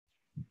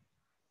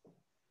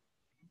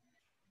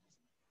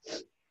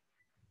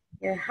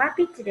You're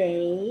happy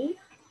today?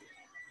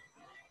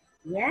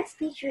 Yes,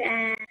 teacher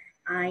Anne.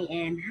 I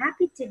am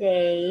happy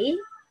today.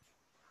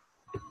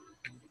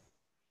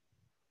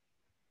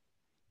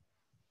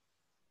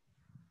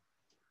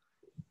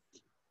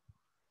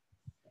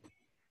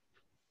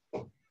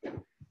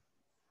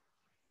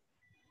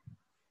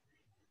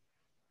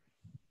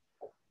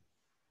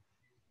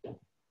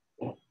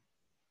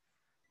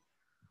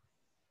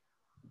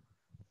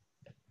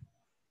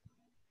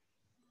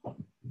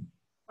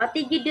 What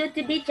did you do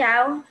today,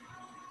 Chow?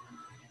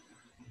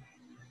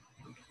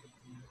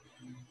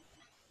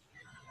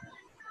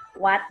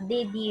 What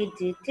did you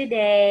do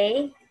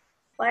today?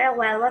 For a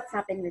while, what's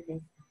happened with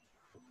this?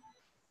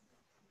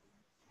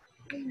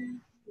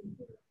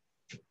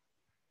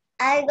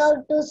 I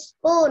go to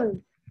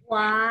school.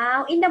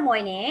 Wow, in the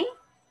morning?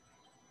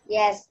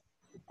 Yes.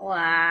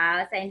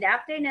 Wow, so in the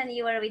afternoon,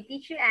 you were with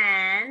teacher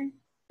Anne.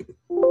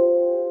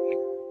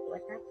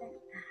 What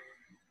happened?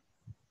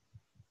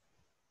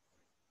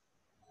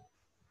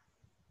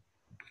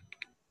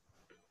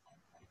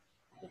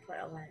 Wait for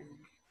a while.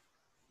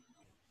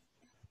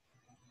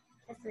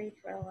 Just wait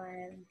for a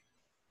while.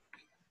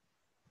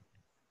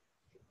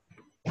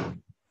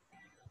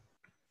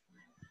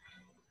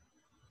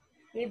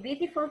 You're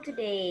beautiful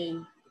today.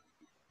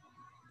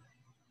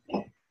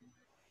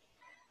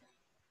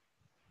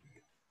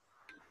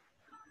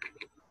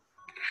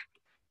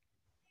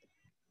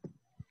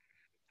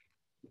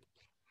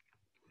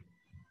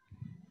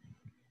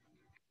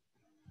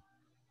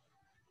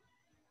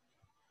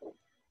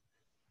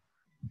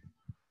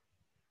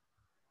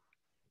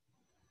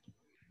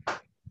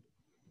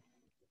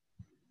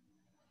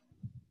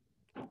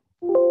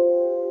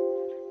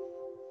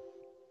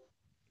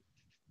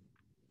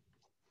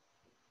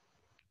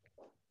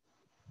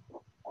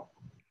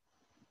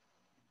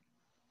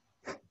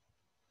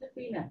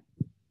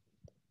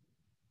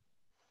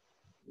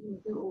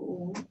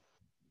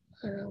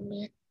 Không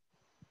biết.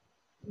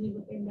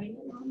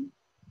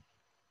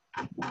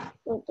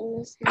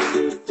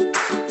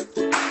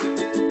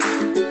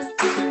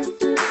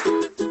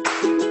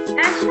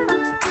 Action!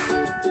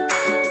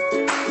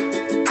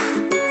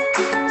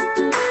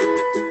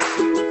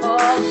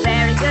 Oh,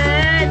 very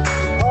good.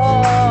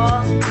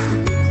 Oh.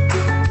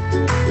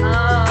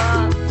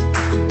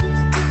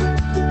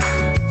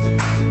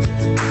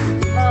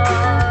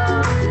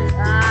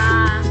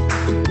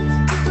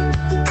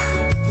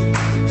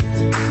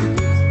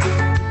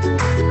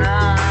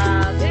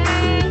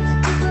 Okay.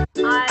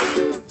 Are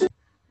you?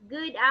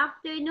 Good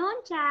afternoon,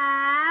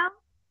 child.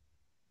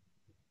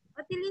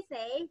 What did you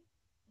say?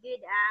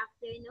 Good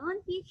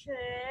afternoon,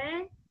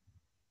 teacher.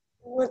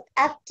 Good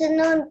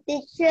afternoon,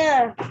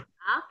 teacher.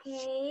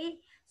 Okay.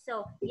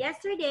 So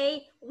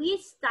yesterday we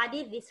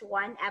studied this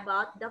one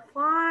about the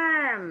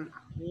farm.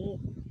 Okay.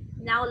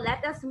 Now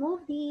let us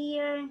move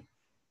here.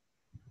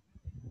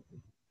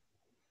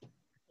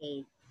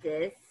 Okay,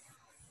 this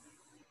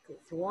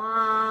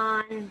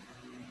one.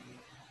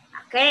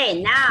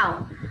 Okay,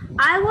 now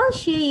I will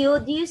show you.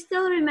 Do you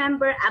still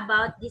remember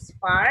about this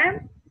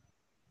farm?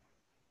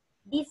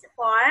 This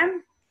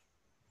farm?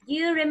 Do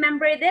you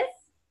remember this?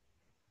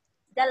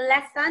 The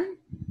lesson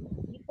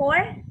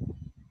before?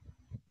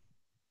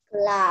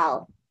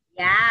 Cloud.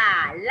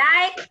 Yeah,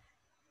 like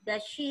the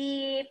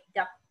sheep,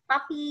 the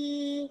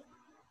puppy,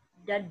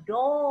 the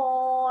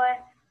door,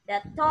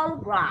 the tall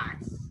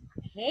grass.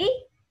 Okay?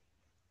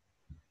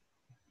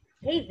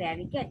 Okay,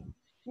 very good.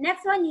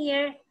 Next one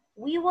here,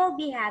 we will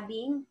be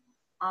having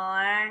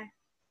our,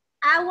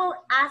 I will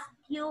ask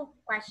you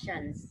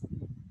questions.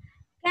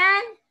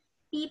 Can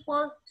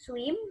people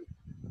swim?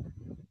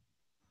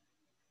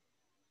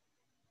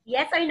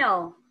 Yes or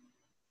no?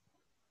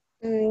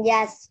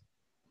 Yes.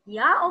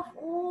 Yeah, of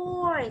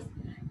course.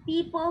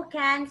 People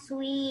can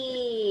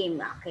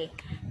swim. Okay.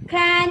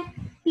 Can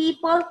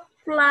people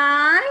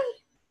fly?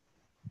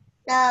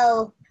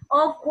 No.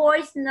 Of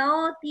course,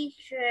 no,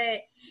 teacher.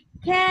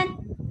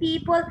 Can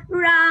people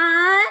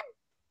run?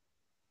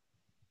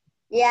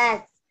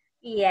 Yes.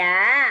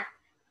 Yeah.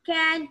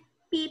 Can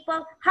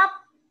people hop,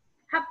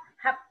 hop,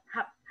 hop,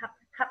 hop, hop,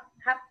 hop,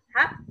 hop,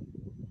 hop?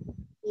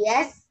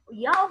 Yes.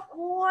 Yeah, of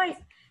course.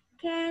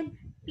 Can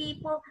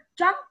people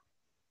jump?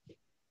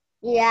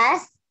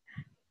 Yes.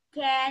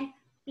 Can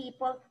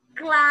people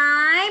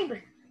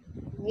climb?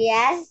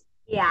 Yes.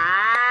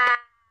 Yeah,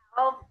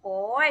 of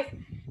course.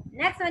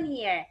 Next one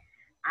here.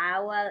 I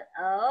will,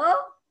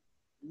 oh,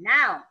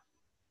 now.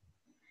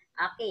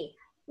 Okay,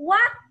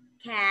 what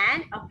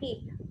can't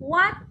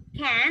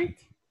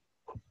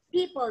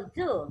people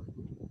do?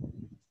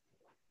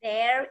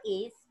 There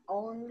is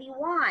only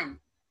one.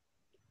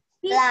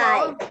 People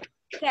Fly.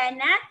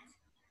 cannot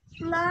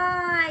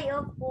fly,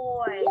 of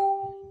course.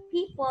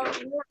 People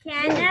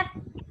cannot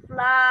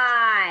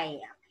fly.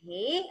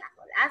 Okay, I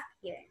will ask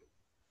here.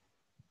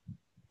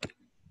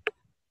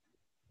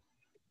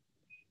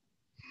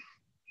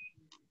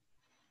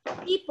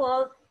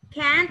 People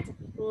can't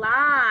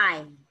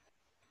fly.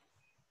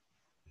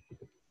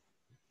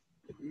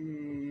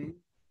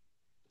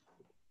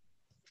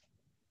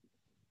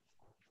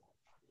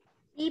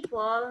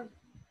 People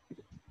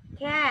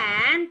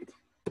can't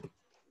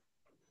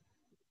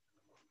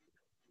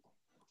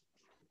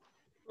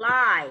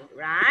fly,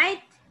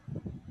 right?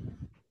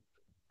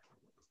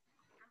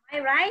 Am I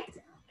right?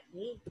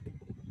 Okay.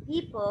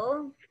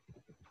 People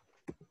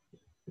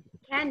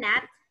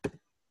cannot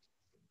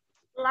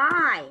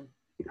fly.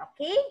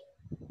 Okay?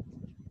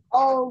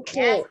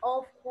 Okay. Yes,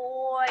 of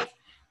course.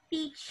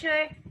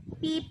 Teacher,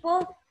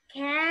 people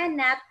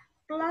cannot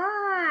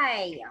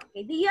fly.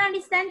 Okay, do you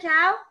understand,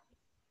 Chow?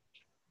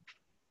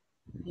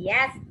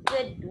 Yes,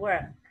 good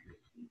work.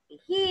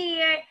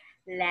 Here,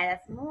 let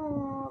us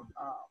move.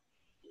 Oh,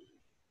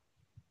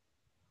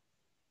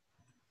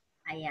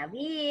 I am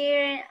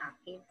here.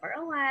 Okay, for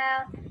a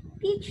while.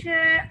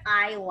 Teacher,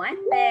 I want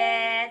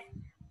this.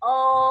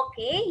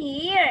 Okay,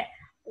 here.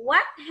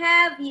 What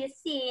have you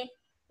seen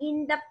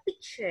in the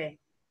picture?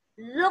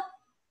 Look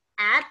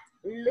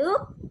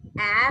look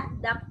at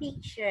the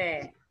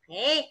picture.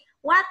 Okay,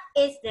 what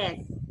is this?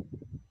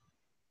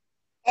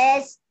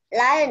 It's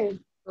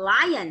lion.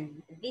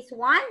 Lion. This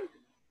one?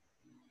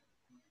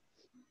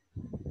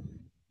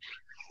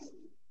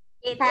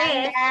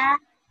 Panda.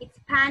 It's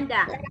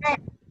panda.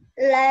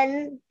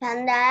 Lion.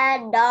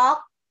 Panda. Dog.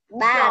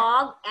 Bat.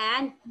 Dog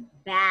and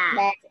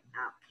bat.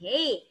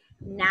 Okay,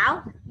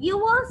 now you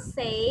will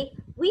say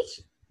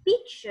which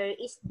picture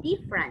is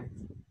different.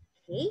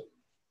 Okay,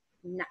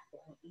 now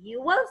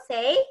you will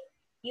say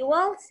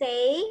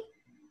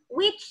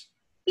which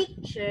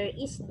picture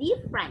is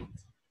different.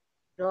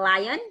 The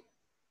lion,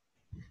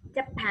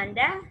 the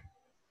panda,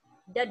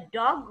 the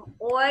dog,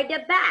 or the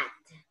bat?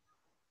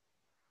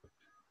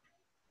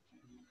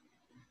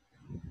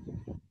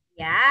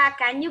 Yeah,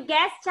 can you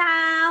guess,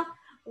 child?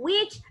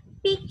 Which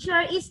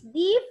picture is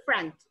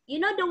different? You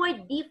know the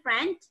word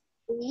different?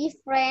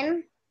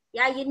 Different.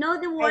 Yeah, you know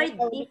the word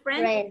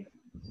different? Different.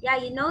 Yeah,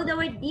 you know the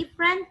word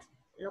different?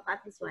 Look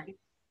at this one.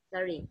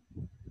 Sorry.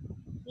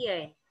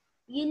 Here.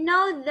 You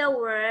know the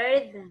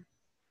word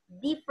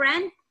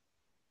different?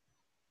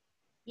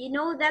 You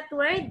know that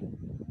word?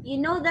 You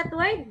know that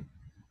word?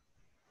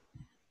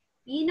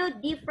 You know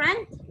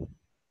different?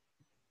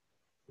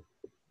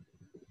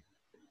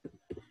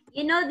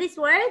 You know this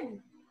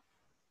word?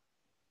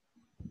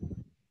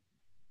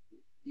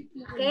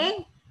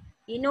 Okay.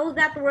 You know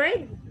that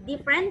word?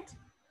 Different?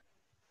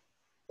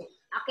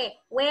 Okay.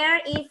 Where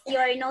is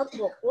your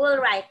notebook? We'll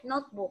write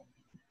notebook.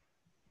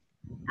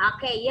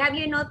 Okay. You have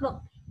your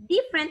notebook.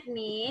 Different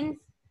means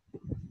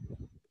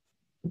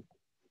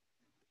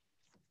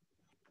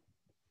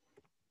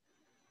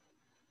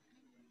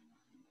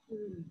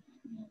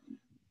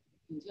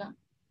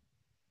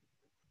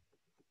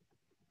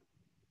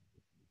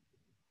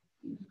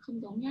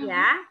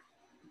yeah.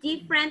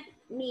 Different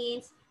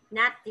means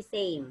not the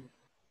same.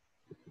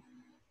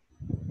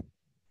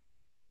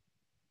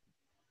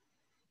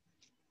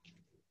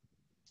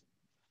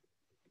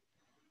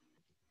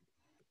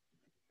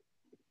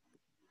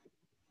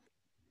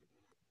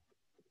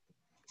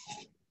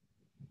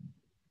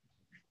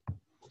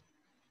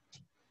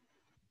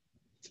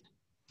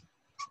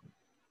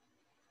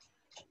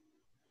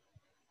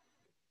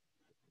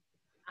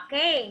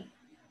 Okay.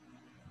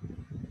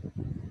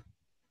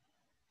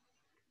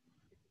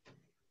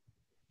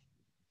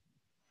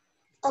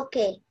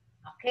 Okay.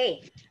 Okay.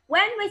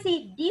 When we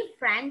say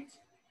different,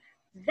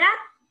 that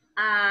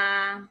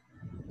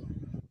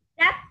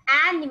that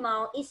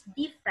animal is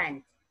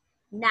different.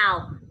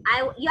 Now,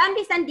 you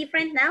understand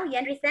different now? You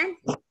understand?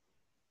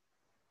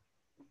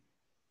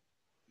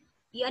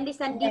 You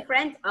understand Yes.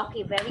 different?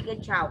 Okay, very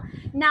good, Chow.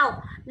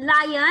 Now,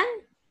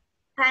 lion,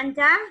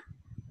 panda,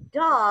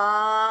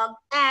 dog,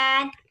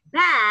 and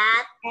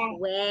bat.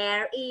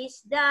 Where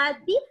is the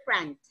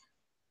different?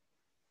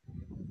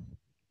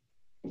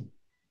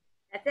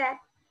 That's it.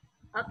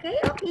 Okay,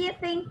 you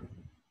think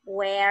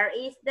where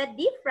is the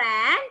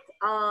different?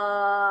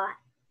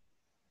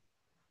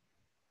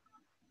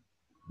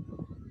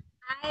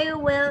 I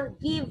will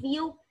give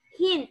you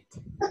hint.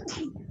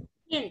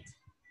 Hint.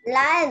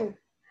 Lion.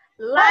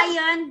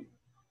 Lion.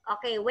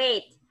 Okay,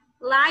 wait.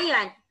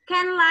 Lion.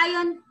 Can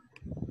lion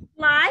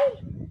fly?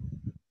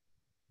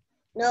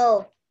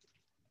 No.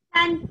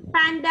 Can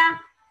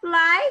panda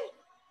fly?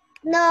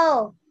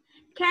 No.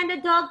 Can the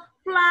dog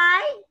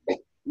fly?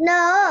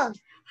 No.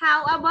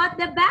 How about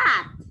the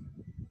bat?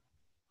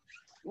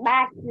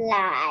 Bat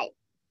fly.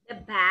 The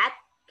bat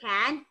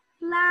can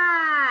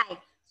fly.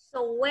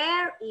 So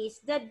where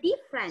is the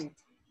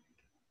difference?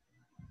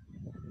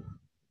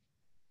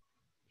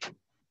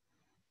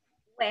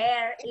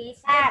 Where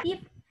is the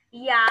difference?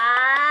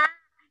 Yeah,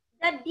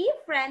 the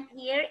difference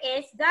here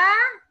is the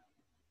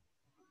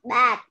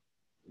bat.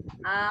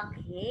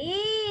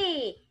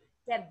 Okay,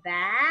 the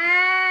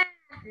bat.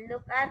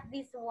 Look at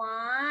this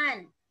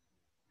one.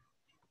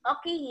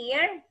 Okay,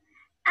 here,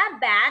 a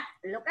bat.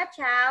 Look at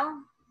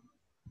Chow.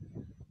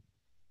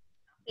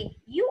 Okay,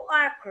 you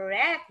are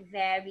correct.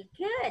 Very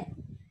good.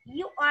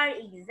 You are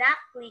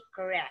exactly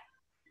correct.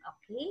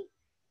 Okay,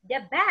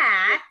 the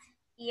bat.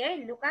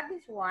 Here, look at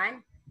this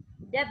one.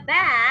 The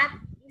bat,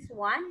 this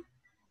one,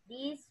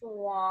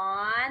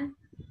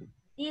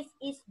 this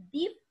is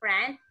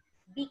different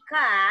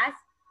because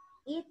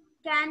it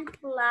can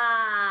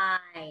fly.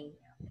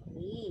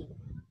 Okay.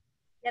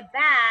 The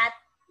bat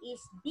is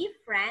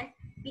different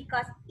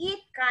because it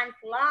can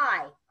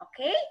fly.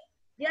 Okay?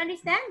 Do you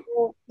understand?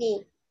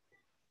 Okay.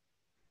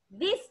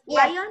 This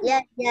Yes, lion,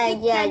 yes, yes, it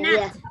yes, cannot.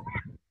 yes.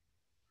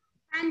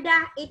 Panda,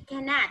 it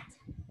cannot.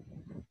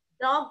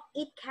 Dog,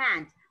 it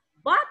can't.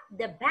 But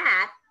the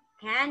bat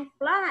can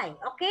fly.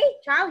 Okay,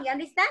 child, you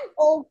understand?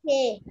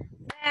 Okay.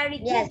 Very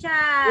Yes, good,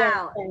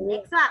 child. yes.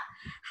 Next up.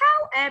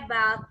 How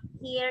about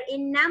here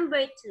in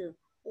number 2?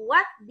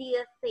 What do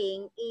you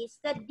think is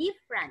the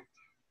difference?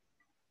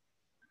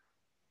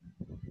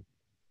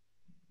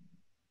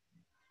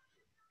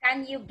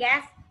 Can you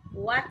guess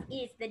what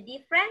is the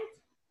difference?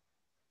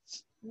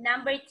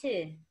 Number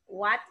 2.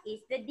 What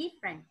is the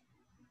difference?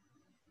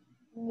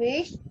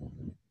 Which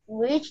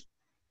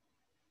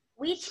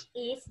Which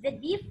is the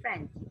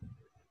difference?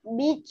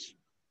 beach?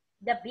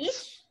 The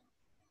beach,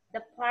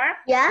 the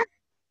park, Yeah.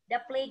 the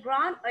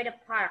playground, or the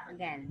park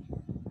again?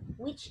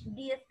 Which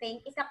do you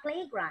think is a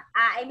playground?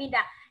 I mean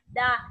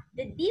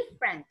the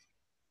different.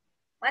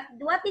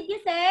 What did you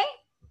say?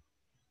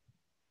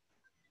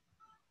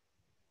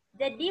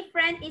 The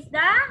different is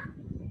the,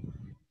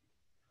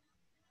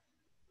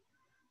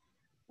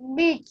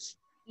 Beach.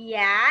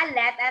 yeah,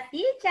 let us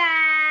see,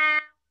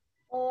 child.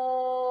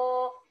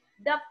 Oh,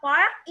 the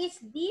park is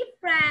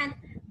different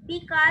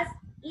because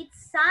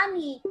it's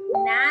sunny,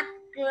 not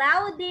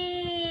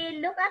cloudy.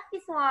 Look at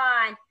this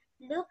one.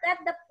 Look at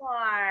the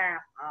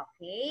park.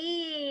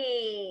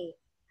 Okay.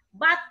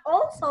 But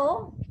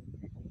also,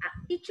 a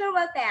teacher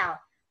will tell.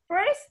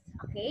 First,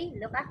 okay,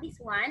 look at this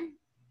one.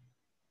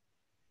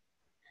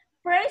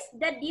 First,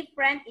 the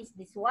different is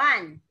this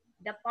one,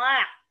 the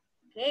park.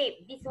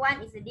 Okay, this one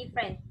is a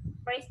different,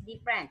 first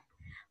different.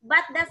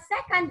 But the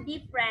second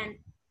different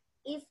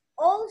is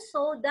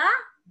also the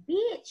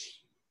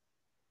beach.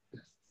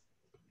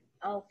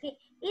 Okay,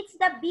 it's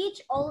the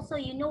beach also.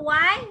 You know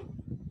why?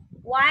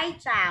 Why,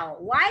 child?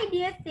 Why do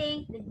you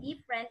think the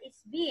different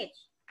is beach?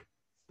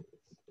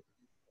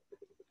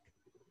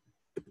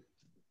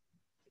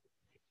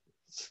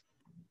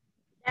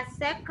 The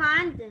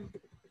second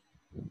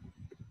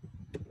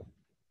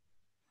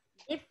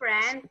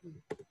different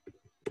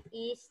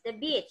is the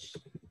beach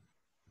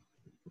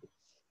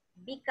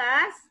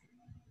because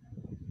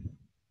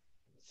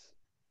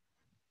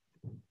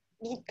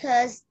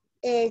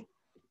It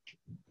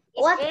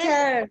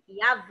water.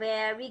 Yeah,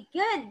 very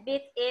good.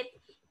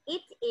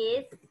 It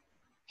is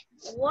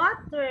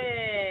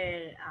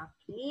water.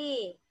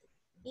 Okay,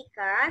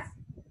 because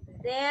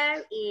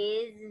there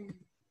is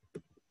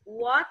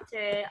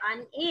water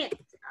on it.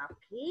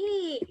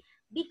 Okay,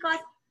 because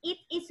it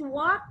is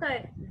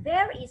water.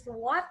 There is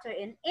water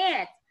in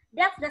it.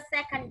 That's the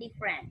second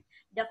difference.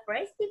 The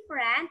first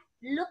difference,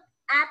 look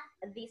at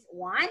this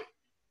one.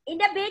 In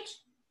the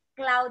beach,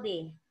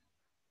 cloudy.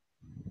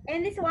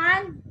 In this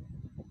one,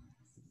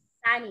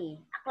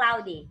 sunny,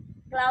 cloudy.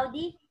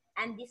 Cloudy,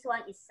 and this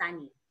one is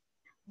sunny.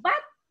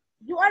 But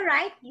you are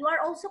right, you are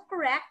also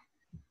correct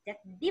that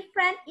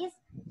different is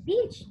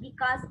beach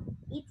because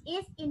it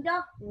is in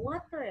the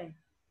water.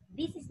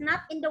 This is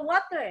not in the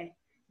water.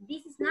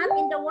 This is not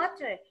in the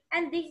water.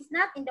 And this is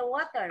not in the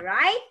water,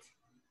 right?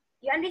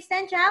 You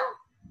understand, child?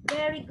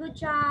 Very good,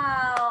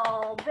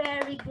 child.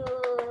 Very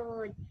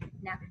good.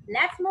 Now,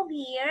 let's move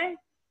here.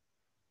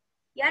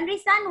 You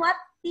understand what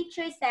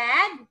teacher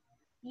said?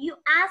 You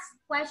ask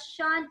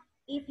question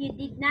if you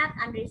did not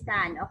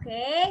understand,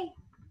 okay?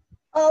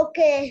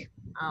 Okay.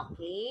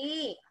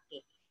 Okay.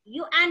 Okay.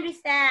 You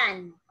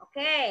understand.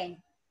 Okay.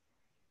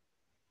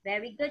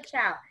 Very good,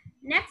 child.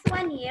 Next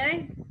one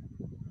here.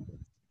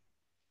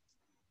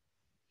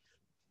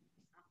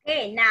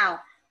 Okay,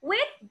 now,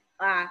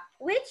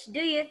 which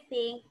do you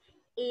think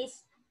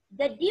is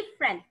the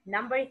different?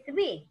 Number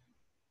 3.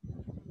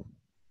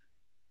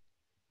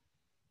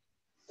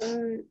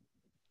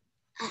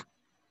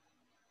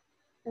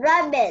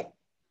 Rabbit.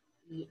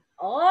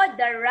 Oh,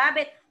 the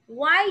rabbit.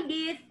 Why do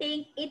you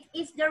think it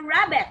is the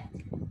rabbit?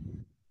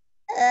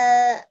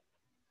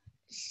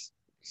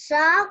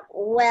 Shark.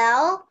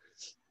 Well.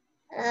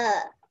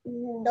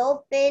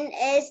 Dolphin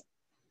is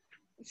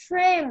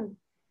shrimp.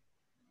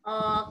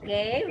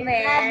 Okay,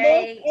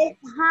 Rabbit is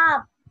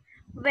hop.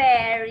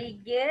 very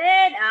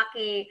good.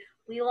 Okay,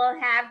 we will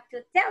have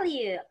to tell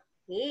you.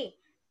 Okay,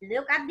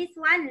 look at this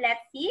one. Let's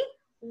see.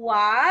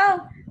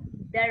 Wow,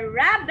 the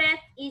rabbit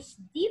is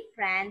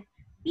different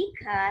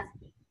because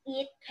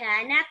it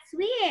cannot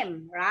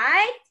swim,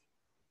 right?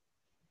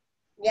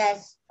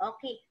 Yes.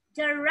 Okay,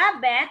 the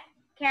rabbit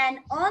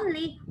can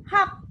only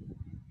hop.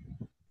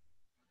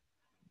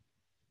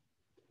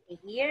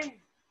 Here,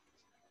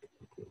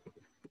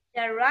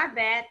 the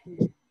rabbit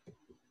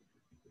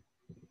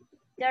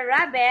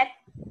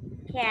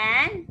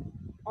can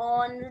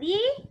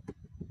only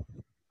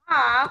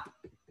hop,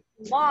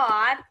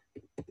 but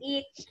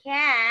it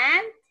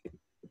can't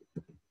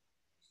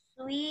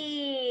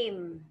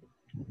swim.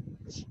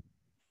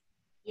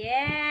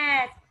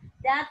 Yes,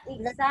 that's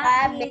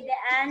exactly the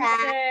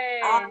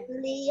answer.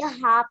 Only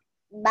hop,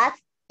 but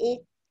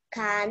it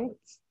can't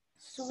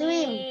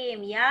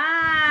Swim.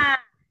 Yeah.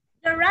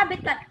 The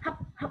rabbit can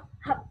hop, hop,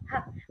 hop,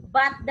 hop.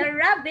 But the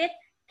rabbit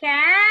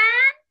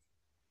can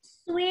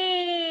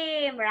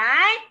swim,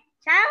 right?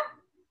 Ciao?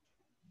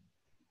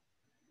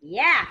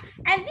 Yeah.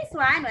 And this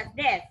one, what's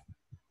this?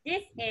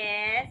 This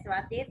is,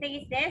 what do you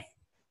think is this?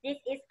 This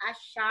is a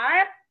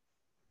shark,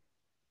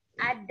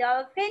 a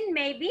dolphin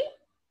maybe,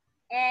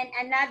 and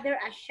another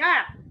a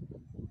shark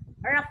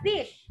or a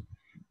fish.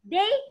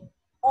 They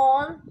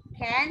all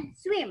can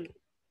swim.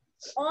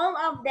 All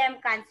of them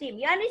can swim.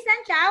 You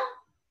understand, Chow?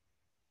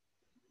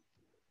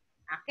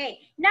 Okay.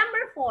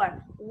 Number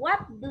 4.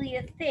 What do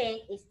you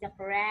think is the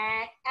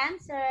correct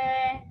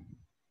answer?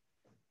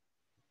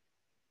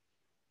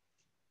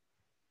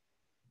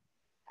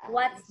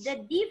 What's the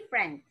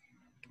difference?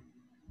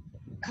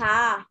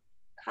 Car.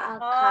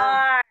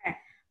 Car.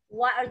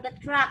 What are the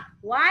truck?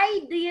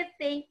 Why do you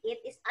think it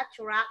is a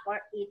truck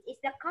or it is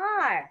the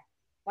car?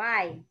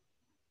 Why?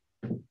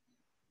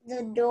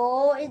 The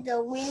door is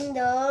the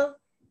window.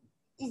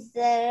 Is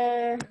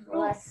the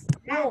Roof.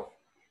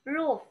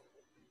 Roof.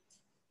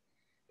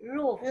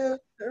 Roof. The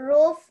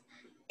roof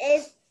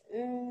is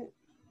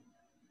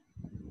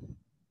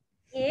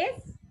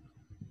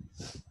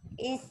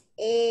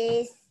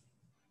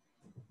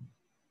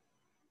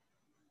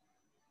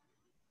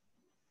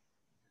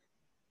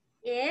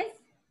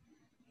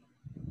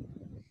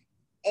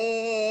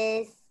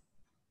Is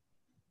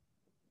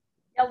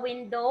the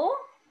window,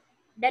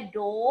 the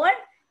door,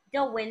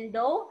 the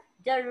window,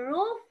 the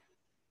roof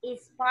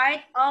is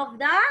part of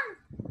the,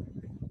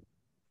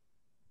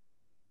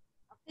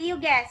 okay, you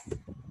guess.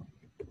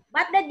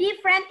 But the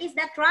different is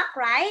the truck,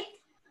 right?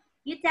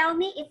 You tell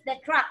me if the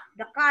truck,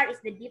 the car is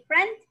the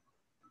different.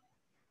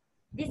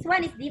 This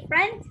one is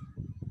different.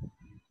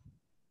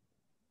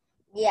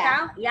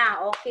 yeah. Yeah,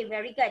 okay,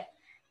 very good.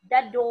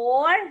 The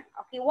door,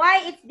 okay,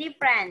 why it's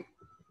different?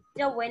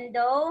 The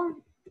window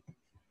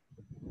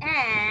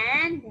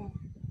and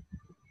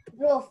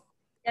Roof.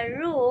 the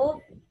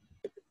roof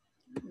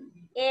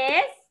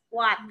is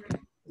what?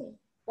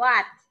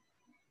 What?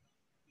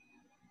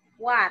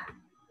 What?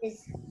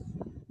 Is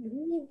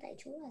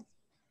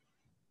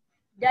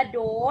The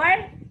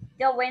door,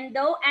 the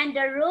window, and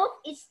the roof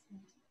is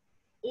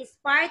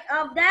part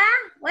of the,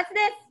 what's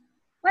this?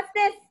 What's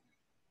this?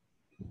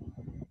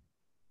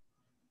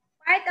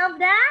 Part of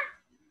the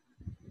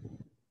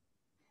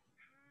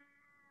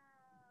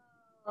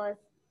house.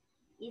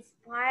 Is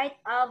part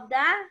of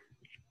the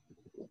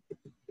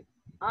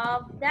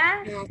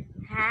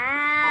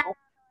house.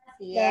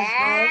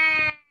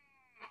 Yeah.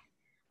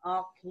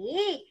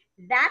 Okay.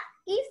 That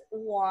is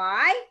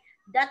why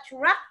the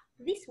truck,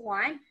 this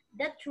one,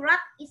 the truck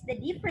is the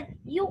different.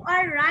 You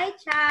are right,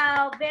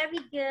 child. Very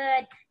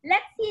good.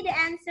 Let's see the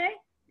answer.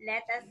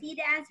 Let us see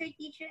the answer,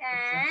 teacher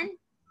Anne.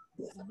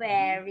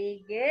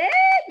 Very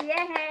good.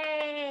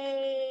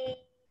 Yay.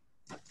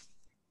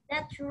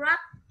 The truck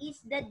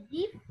is the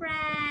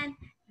different.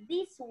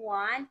 This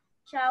one,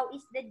 chow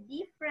is the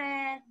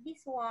different.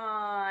 This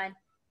one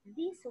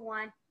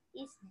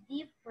is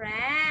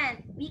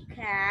different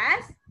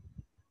because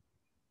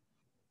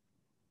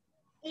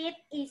it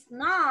is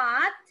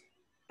not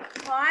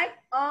part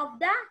of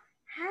the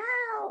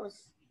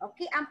house.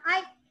 Okay, am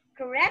I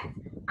correct?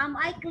 Am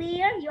I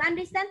clear? You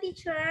understand,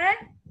 teacher?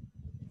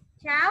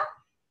 Chow?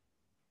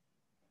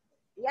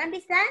 You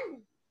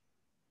understand?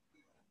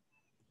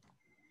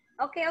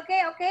 Okay.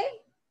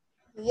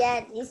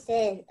 Yeah,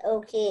 listen.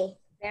 Okay.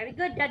 Very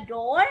good. The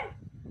door,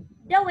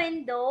 the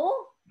window,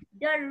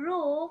 the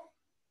roof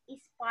is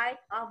part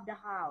of the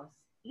house.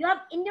 You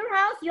have, in your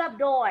house, you have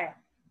door,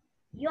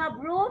 you have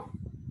roof,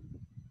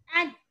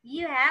 and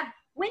you have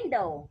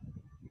window.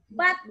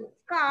 But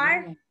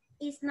car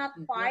is not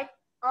part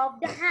of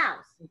the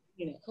house.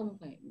 Do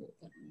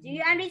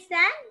you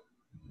understand?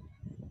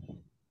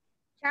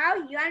 Chow,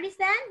 you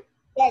understand?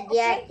 Yeah.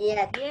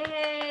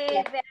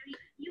 Yay, very,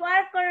 you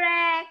are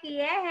correct.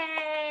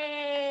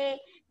 Yay.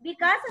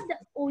 Because of the,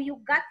 oh, you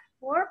got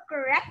 4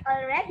 correct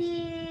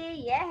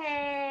already.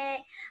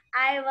 Yay.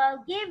 I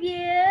will give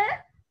you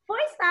 4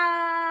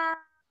 stars.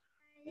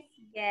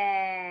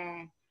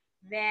 Yeah.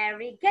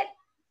 Very good.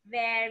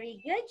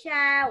 Very good,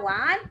 child.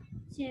 1,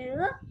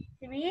 2,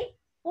 3,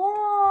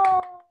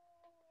 4.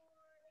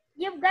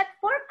 You've got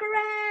 4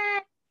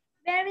 correct.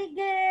 Very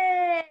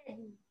good.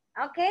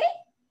 Okay?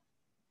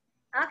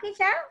 Okay,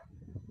 child?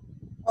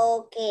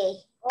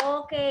 Okay.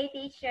 Okay,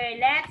 teacher.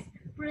 Let's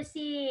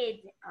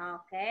proceed.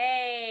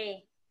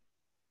 Okay.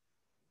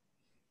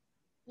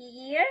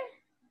 Here.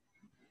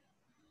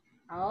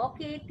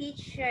 Okay,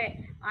 teacher.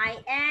 I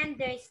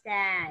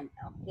understand.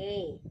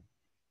 Okay.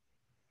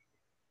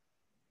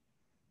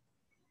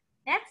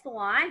 Next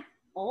one.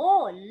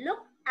 Oh,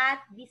 look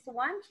at this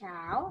one,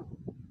 child.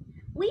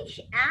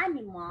 Which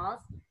animals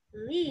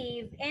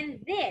live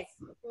in these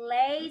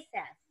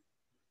places?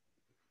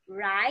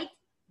 Write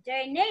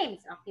their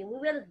names. Okay, we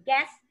will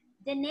guess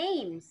the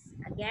names.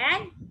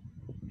 Again,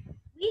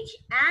 which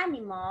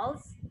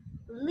animals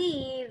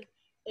live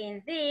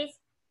in these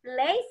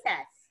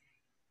places?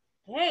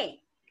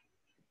 Okay,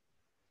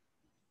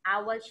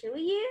 I will show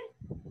you.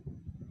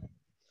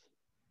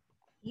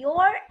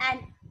 You're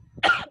an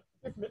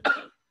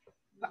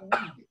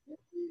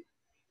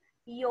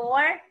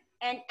you're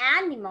an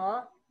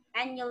animal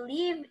and you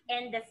live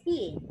in the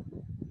sea.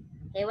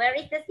 Okay, where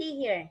is the sea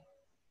here?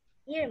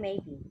 Here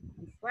maybe.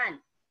 This one.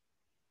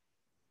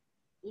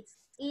 It's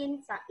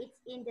in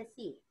the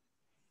sea.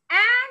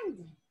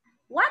 And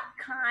what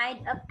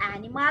kind of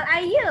animal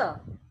are you?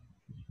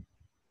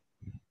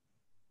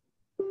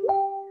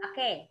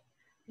 Okay.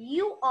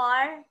 You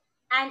are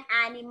an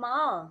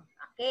animal.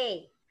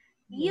 Okay.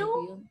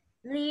 You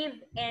live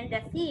in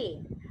the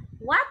sea.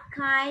 What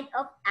kind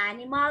of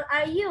animal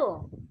are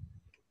you?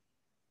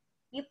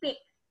 You pick.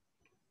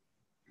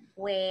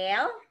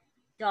 Whale,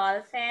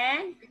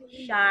 dolphin,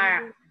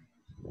 shark,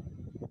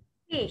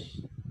 fish.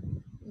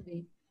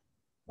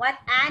 What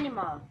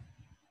animal?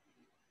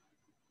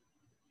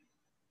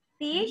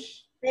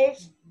 Fish,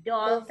 Fish,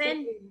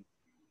 dolphin,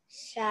 shark,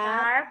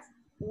 shark,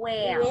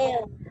 whale.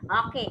 whale.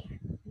 Okay.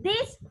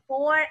 These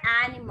four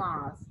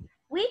animals,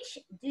 which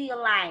do you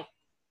like?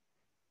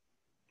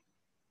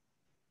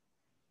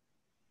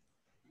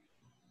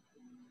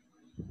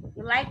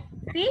 You like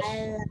fish?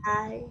 I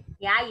like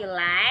Yeah, you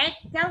like.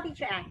 Tell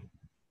teacher Anne.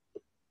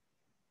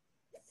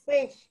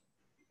 fish.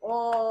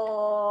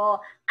 Oh,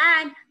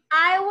 and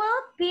I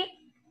will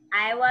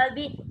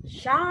be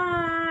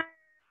shark.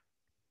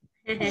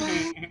 Okay.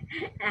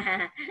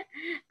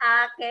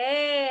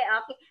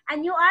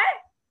 And you are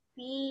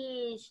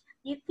fish.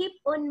 You keep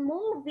on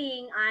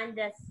moving on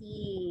the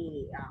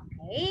sea.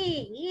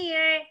 Okay,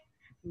 here.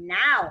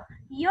 Now,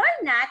 you're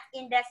not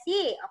in the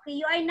sea. Okay,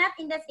 you are not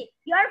in the sea.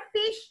 You're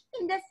fish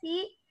in the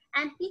sea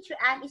and teacher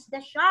Anne is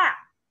the shark.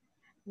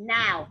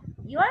 Now,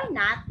 you're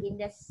not in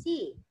the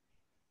sea,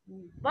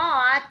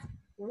 but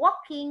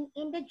walking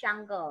in the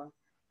jungle.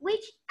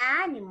 Which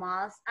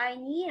animals are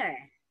near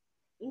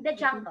in the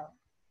jungle?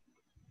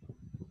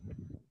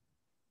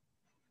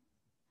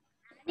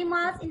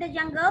 Animals in the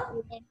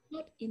jungle?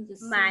 Not in the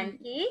sea.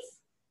 Monkeys,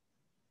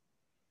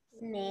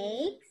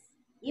 snakes.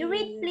 You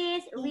read,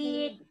 please.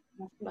 Read.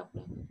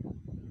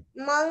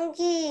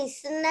 Monkey,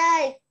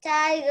 snake,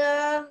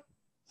 tiger,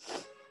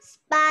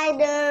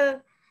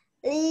 spider,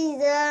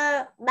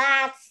 lizard,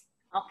 bats.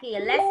 Okay,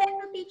 listen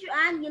to teacher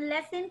Anne. You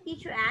listen,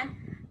 teacher Anne.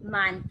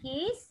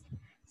 Monkeys,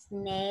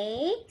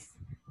 snakes,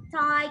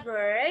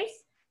 tigers,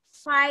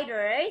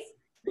 spiders,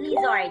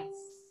 lizards,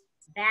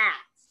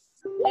 bats.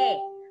 Okay,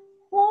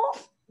 who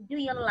do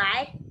you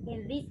like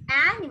in these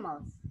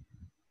animals?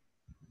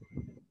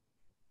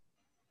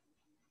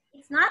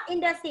 It's not in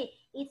the sea.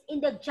 It's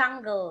in the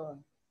jungle.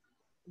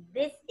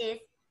 This is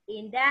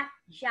in the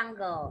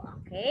jungle.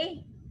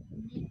 Okay.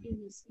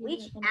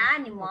 Which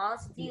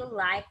animals do you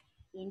like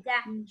in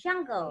the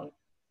jungle?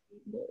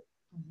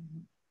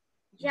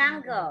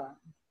 Jungle.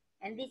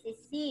 And this is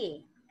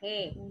sea.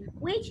 Okay.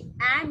 Which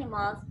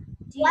animals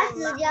do What's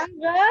you the like?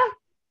 jungle?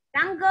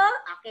 Jungle.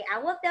 Okay, I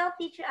will tell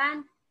teacher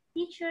Anne.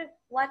 Teacher,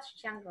 what's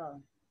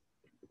jungle?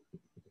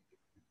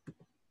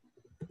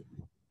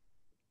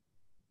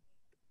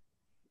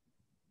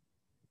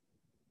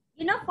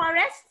 You know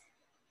forest?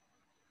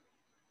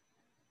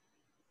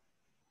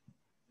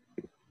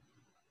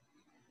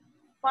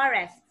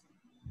 Forest.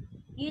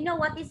 You know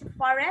what is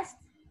forest?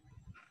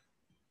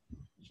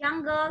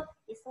 Jungle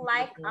is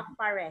like a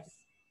forest.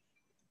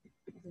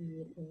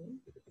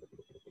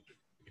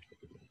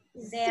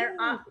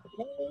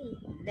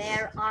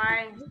 There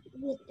are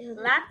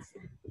lots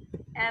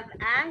of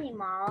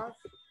animals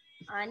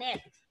on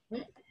it.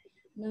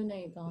 Nơi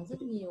này có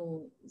rất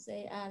nhiều,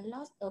 say a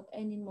lot of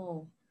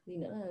animal. Gì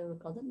nữa là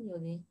có rất nhiều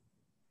gì?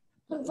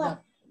 Vật.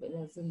 Vậy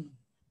là rừng.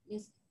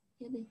 Yes.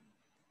 Hết đi.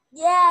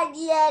 Yeah.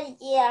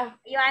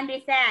 You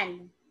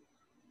understand?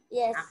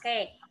 Yes.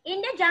 Okay.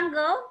 In the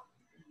jungle,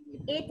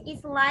 it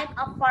is like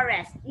a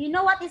forest. You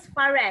know what is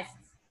forest?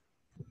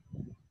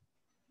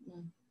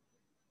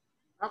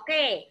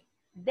 Okay.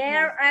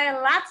 There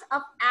are lots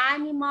of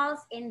animals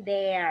in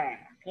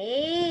there.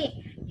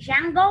 Okay.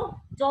 Jungle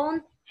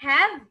don't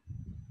have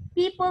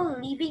people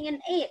living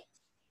in it.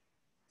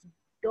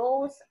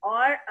 Those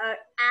are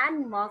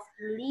animals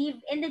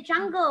live in the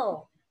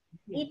jungle.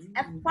 It's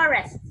a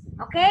forest.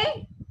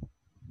 Okay?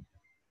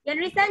 You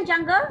understand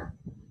jungle?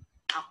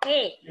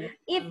 Okay.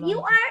 If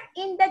you are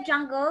in the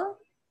jungle,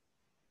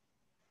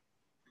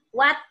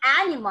 what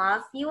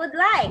animals you would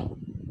like?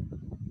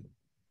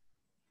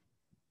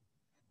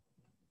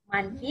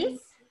 Monkeys,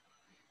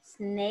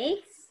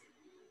 snakes,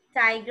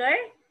 tiger,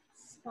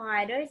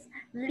 spiders,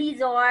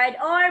 lizard,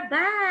 or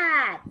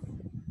bats?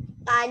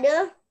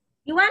 Spider.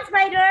 You want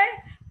spider?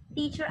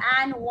 Teacher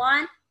Anne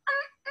want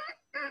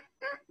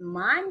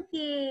monkey.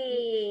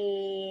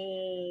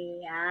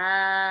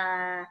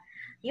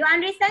 You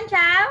understand,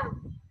 child?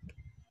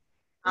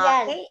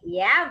 Yes. Okay,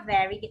 yeah,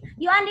 very good.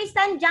 You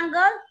understand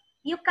jungle?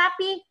 You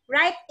copy,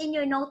 write in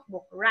your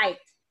notebook, write.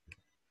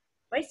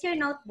 Where's your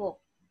notebook?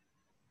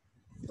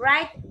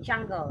 Write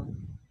jungle.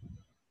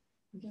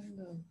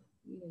 Jungle.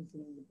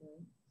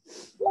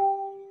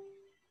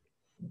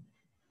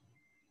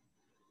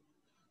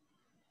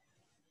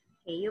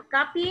 Okay, you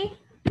copy.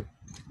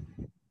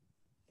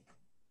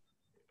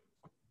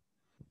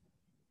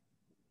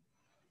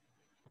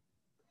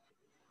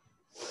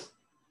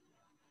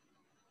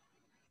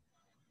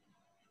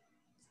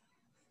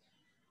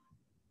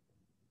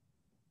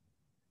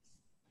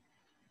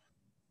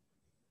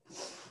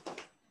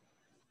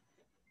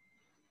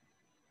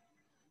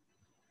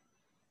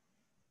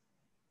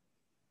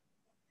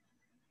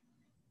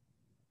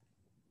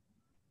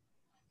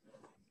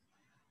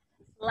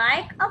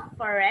 Like a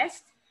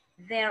forest,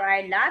 there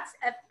are lots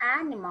of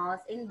animals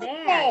in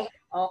there.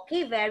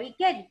 Okay, very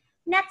good.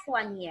 Next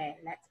one here.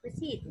 Let's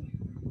proceed.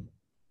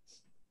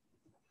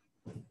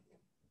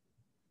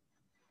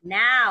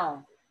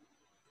 Now,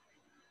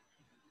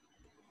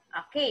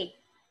 okay,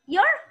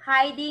 you're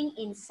hiding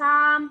in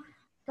some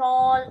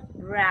tall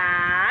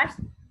grass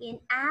in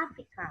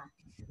Africa.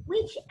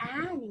 Which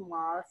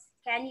animals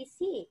can you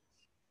see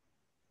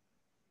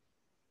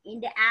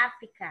in the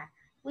Africa?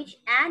 Which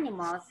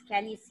animals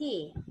can you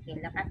see? Okay,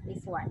 look at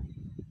this one.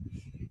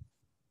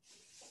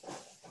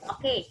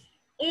 Okay,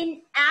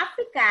 in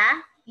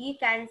Africa, you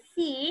can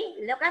see,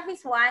 look at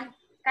this one.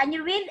 Can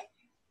you read,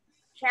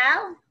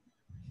 Shell?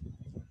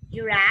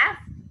 Giraffe.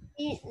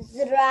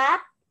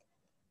 Giraffe.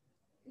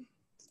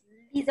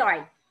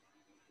 Lizard.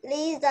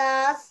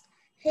 Lizards.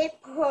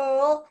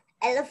 Hippo.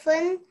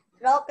 Elephant.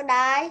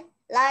 Crocodile.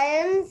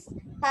 Lions.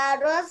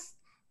 Parrots.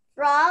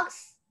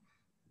 Frogs.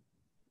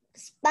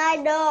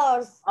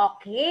 Spiders.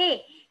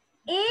 Okay.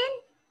 In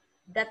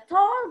the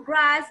tall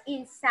grass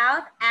in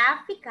South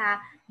Africa,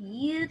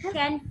 you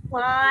can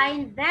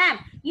find them.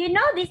 You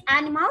know these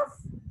animals?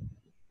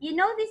 You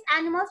know these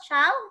animals,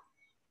 Shell?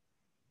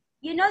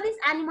 You know these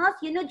animals?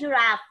 You know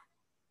giraffe.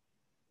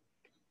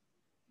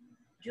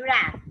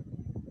 Giraffe.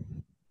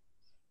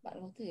 Bạn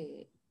có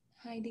thể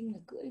hiding là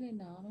cưỡi lên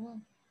nó đúng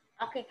không?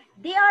 Okay,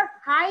 they are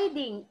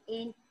hiding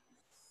in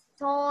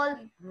tall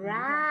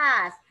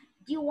grass.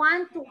 Do you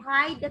want to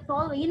hide the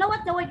tall? You know what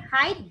the word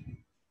hide?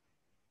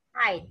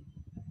 Hide.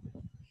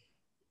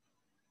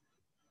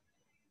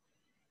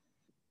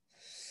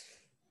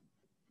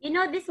 You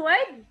know this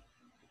word?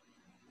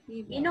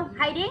 You know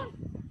hiding?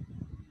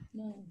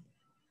 No.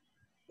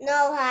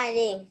 No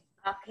hiding.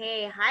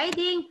 Okay,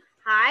 hiding,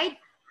 hide,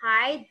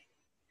 hide,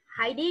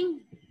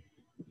 hiding.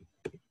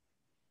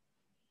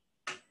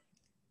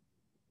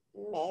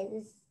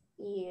 Means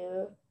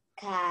you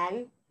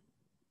can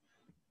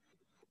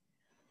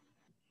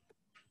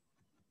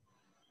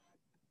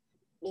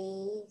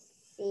be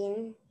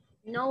seen.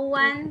 No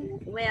one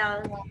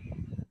will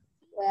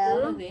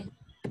Well, Gì?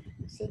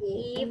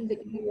 see. if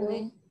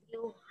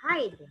you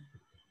hide.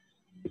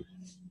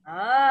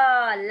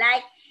 Oh,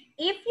 like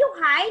if you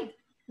hide,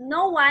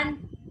 no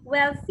one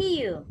will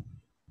see you.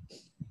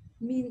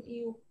 Mean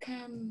you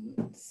can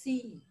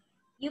see.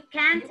 You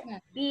can't Nghĩa là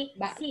be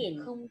bạn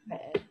seen. không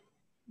thể.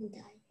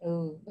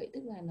 Vậy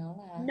tức là nó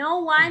là No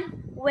one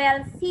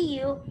will see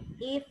you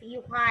if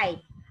you hide.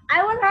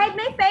 I will hide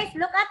my face.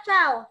 Look at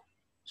Chow.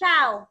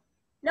 Chow.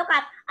 Look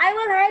at. I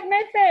will hide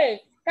my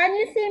face. Can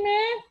you see me?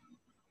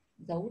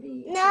 giấu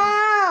đi.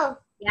 No.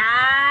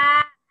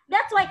 Yeah.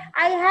 That's why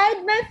I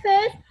hide my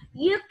face.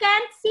 You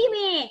can't see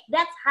me.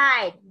 That's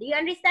hide. Do you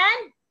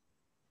understand?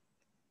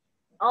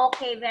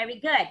 Okay, very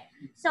good.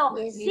 So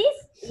Yes.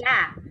 this,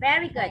 yeah,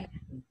 very good.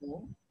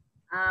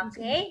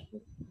 Okay.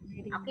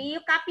 Okay, you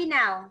copy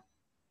now.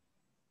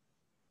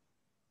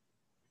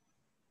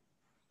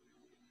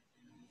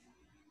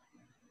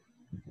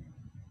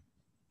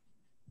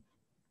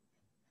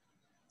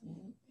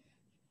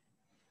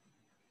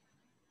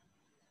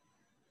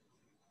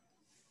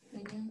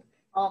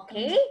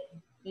 Okay.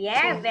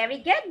 Yeah, very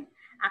good.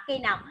 Okay,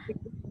 now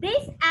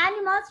these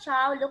animals,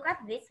 shall look at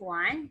this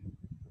one.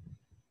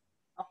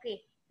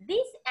 Okay,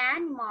 these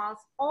animals,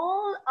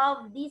 all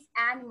of these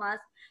animals,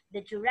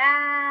 the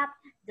giraffe,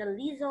 the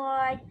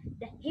lizard,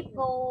 the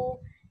hippo,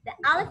 the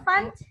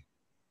elephant,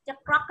 the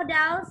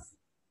crocodiles,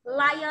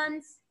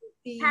 lions,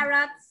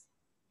 parrots,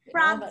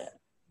 frogs,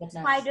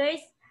 spiders,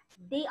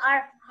 they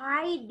are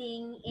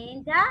hiding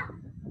in the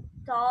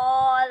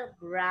tall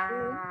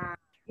grass.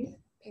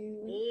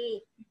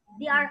 Okay.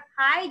 They are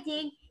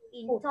hiding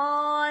in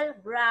tall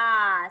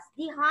grass.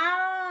 They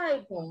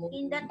hide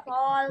in the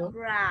tall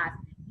grass.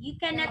 You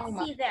cannot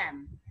see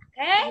them.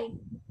 Okay?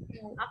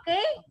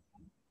 Okay?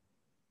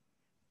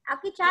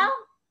 Okay, Chow?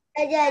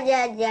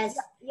 Yes.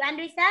 You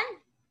understand?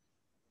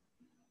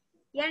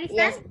 You understand?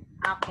 Yes.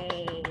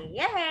 Okay.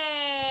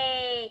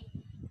 Yay!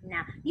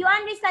 Now, you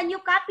understand? You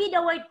copy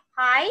the word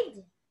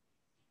hide?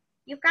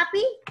 You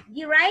copy?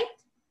 You write?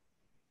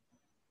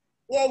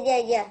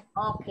 Yeah.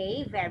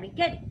 Okay, very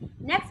good.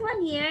 Next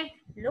one here,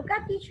 look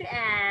at teacher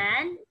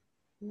Anne.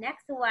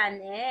 Next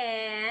one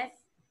is,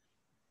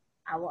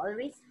 I will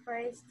always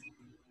first.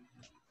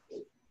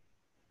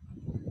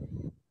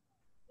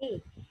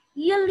 Okay.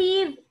 You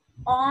live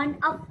on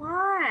a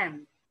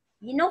farm.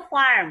 You know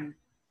farm.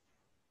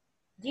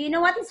 Do you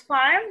know what is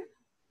farm?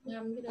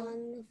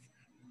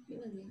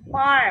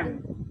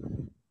 Farm.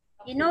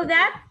 You know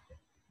that?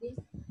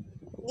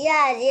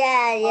 Yeah.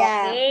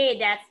 Okay,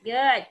 that's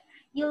good.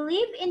 You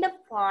live in the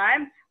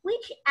farm.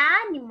 Which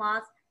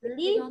animals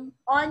live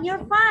on your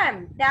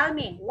farm? Tell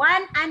me.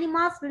 One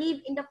animals live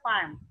in the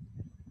farm.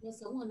 Nó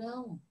sống ở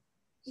đâu?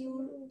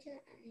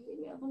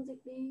 Mẹ con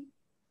dịch đi.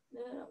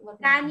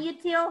 Can you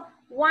tell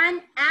one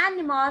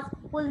animals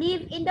who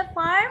live in the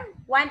farm?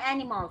 One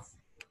animals.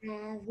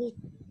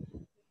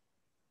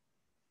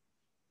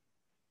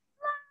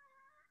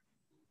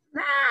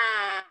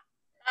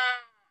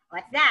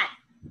 What's that?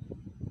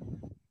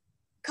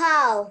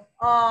 Cow.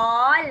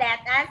 Oh, let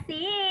us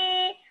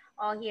see.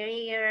 Oh,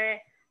 here.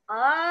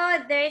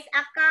 Oh, there's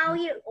a cow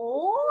here.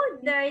 Oh,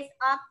 there's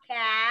a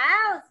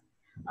cow.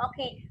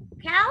 Okay,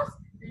 cows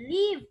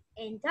live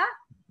in the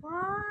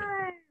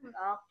farm.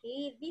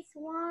 Okay, this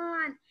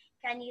one.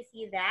 Can you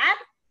see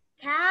that?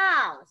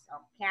 Cows.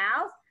 Oh,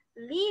 cows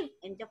live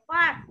in the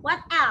farm.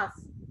 What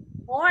else?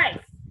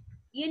 Horse.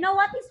 You know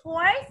what is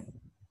horse?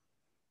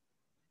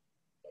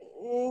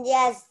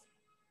 Yes.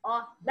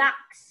 Oh,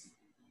 ducks.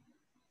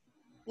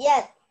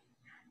 Yes.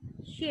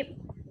 Sheep.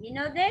 You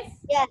know this?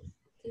 Yes.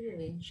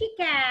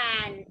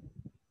 Chicken.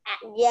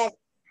 Yes.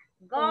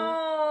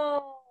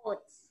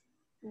 Goats.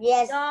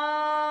 Yes.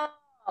 Dogs.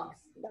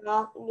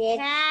 Dog. Yes.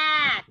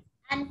 Cats.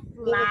 And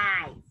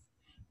flies.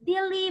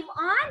 They live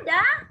on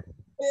the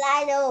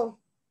Lion.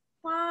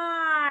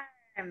 farm.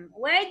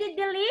 Where did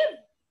they live?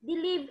 They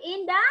live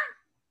in the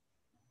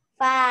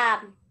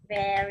Farm.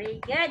 Very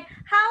good.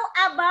 How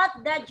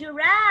about the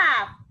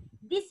giraffe?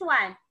 This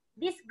one.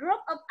 This group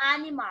of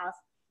animals.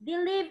 They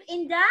live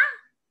in the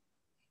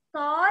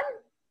tall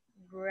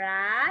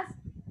grass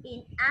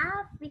in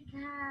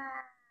Africa.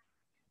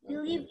 They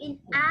live in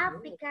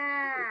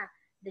Africa.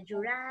 The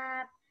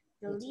giraffe,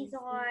 the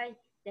lizard,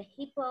 the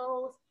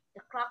hippos,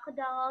 the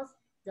crocodiles,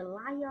 the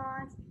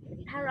lions, the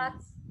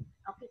parrots.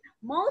 Okay,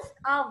 most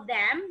of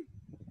them,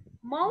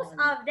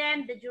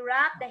 the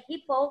giraffe, the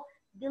hippo,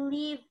 they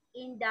live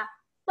in the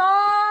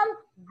tall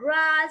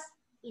grass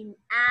in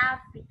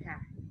Africa.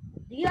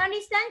 Do you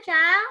understand,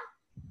 child?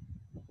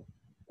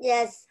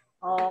 Yes.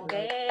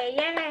 Okay,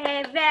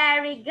 yeah,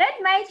 very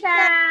good, my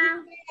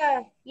child.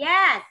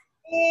 Yes.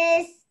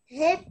 Is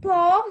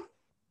hippo.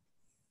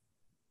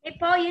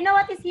 Hippo, you know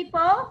what is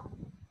hippo?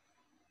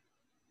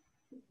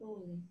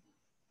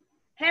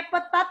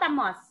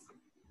 Hippopotamus.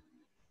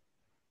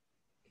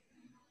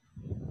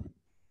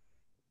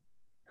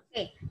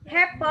 Okay,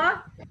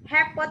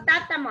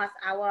 hippopotamus.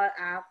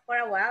 For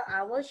a while,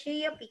 I will show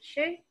you a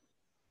picture.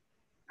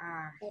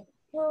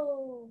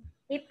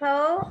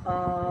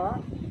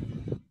 Hippo.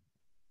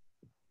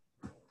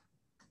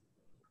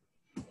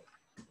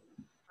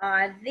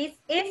 This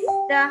is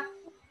the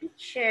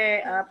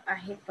picture of a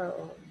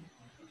hippo.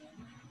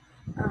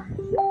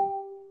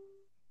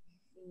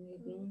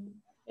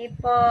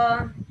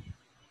 Hippo.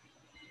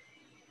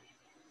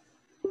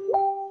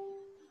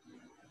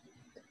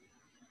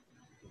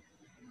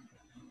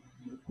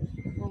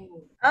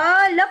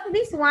 Oh, look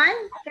this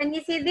one. Can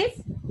you see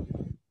this?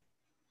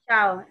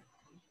 Ciao.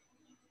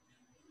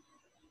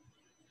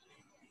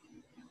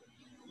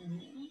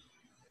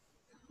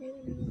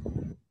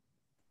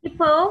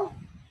 Hippo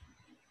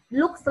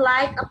looks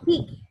like a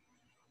pig.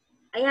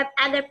 I have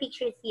other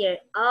pictures here.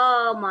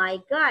 Oh my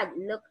God,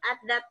 look at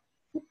that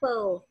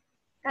hippo.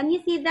 Can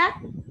you see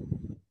that?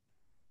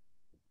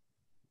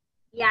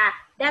 Yeah,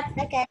 that's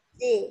I can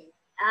see.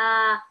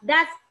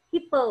 That's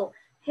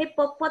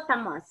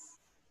hippopotamus.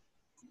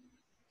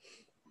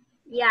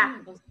 Yeah,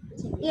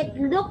 it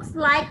looks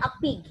like a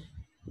pig.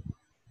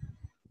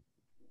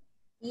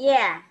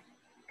 Yeah.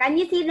 Can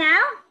you see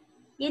now?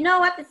 You know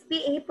what is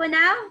hippo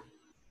now?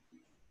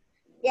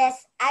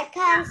 Yes, I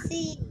can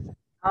see.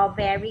 Oh,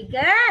 very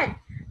good.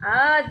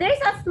 There's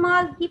a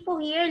small hippo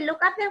here.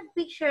 Look at the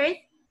pictures.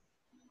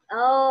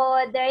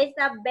 Oh, there is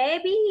a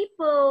baby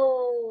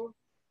hippo.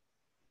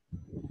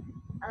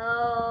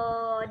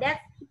 Oh,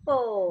 that's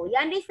hippo. You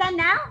understand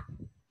now?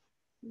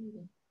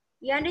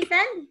 You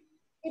understand?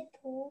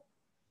 Hippo.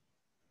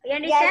 You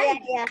understand?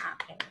 Yeah.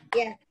 Okay.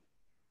 Yeah.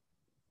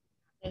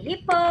 Okay.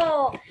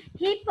 Hippo.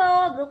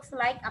 Hippo looks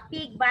like a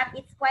pig, but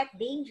it's quite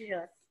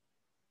dangerous.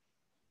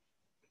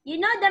 You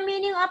know the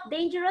meaning of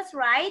dangerous,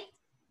 right?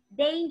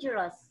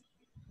 Dangerous.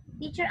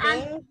 Teacher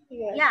Ann,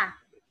 yeah.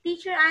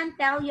 Teacher Ann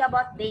tell you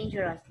about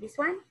dangerous. This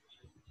one?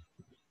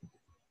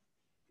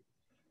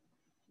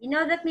 You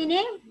know that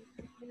meaning?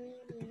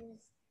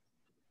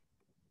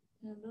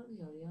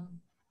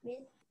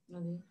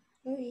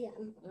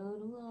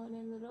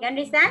 You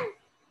understand?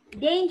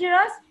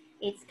 Dangerous,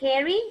 it's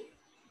scary.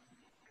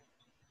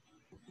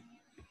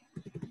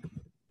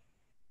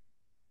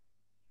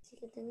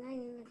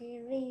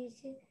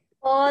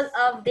 Full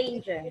of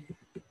danger.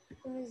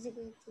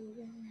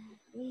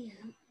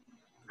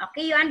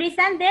 Okay, you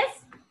understand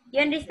this? You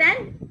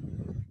understand?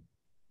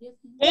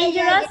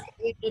 Dangerous,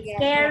 it's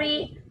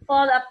scary,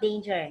 full of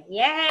danger.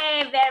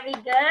 Yay, very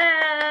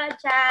good,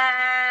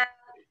 child.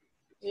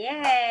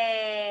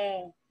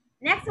 Yay.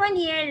 Next one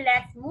here,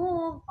 let's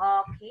move.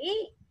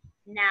 Okay,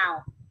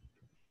 now.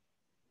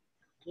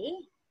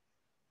 Okay.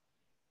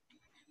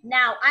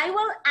 Now, I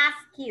will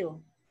ask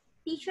you.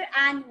 Teacher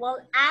Ann will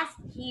ask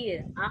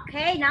you.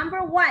 Okay,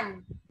 number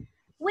one.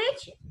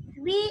 Which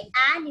three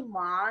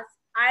animals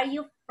are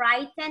you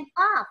frightened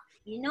of?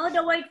 You know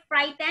the word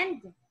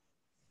frightened?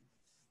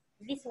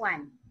 This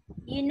one.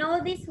 You know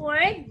this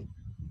word?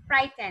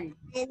 Frightened.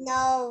 I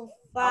know.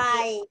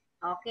 Fright.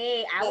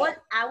 Okay,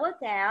 I will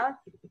tell.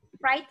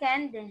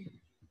 Frightened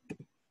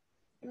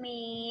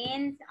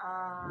means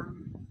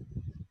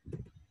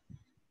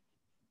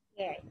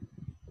here.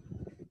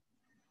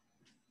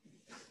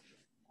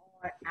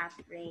 or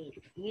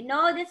afraid. You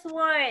know this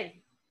word.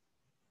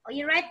 Oh,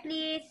 you write,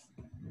 please.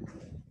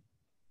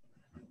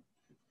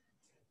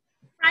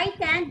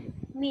 Frightened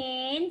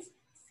means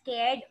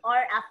scared or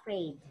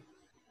afraid.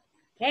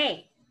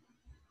 Okay.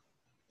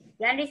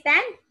 You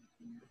understand?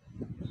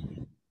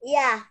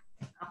 Yeah.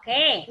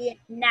 Okay. Yeah.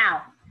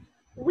 Now,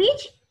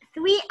 which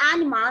three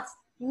animals,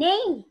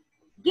 name,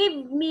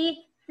 give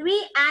me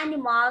three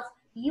animals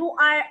you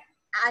are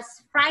as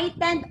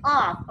frightened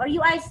of or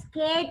you are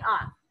scared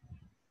of.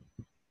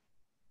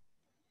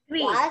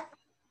 Three. What?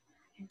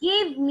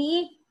 Give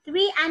me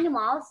three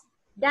animals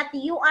that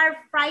you are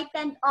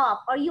frightened of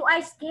or you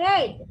are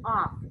scared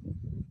of.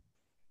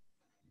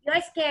 You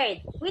are scared.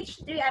 Which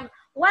three?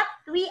 What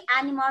three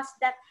animals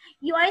that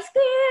you are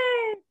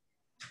scared?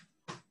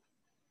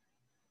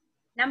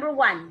 Number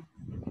one.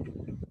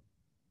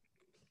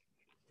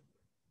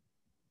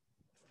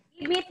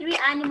 Give me three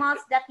animals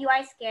that you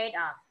are scared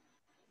of.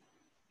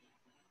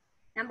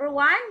 Number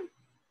one.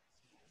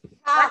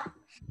 Shark.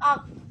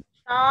 Shark.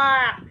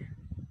 Shark.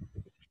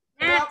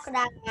 Next.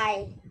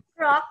 Crocodile.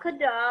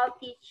 Crocodile,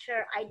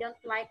 teacher. I don't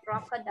like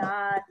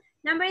crocodile.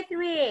 Number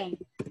three.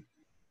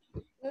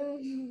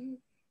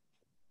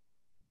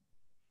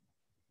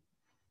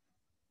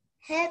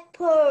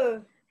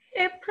 Hippo.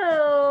 Hippo.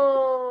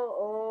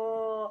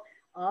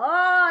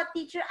 Oh,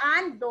 teacher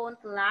Ann don't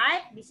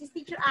like. This is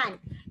teacher Ann.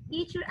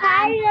 Teacher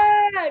Ann. Tiger.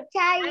 I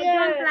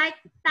don't Tiger. like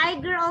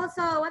tiger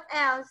also. What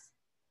else?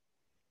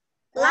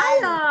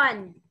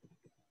 Lion.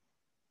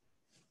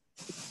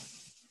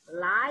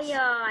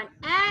 Lion.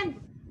 And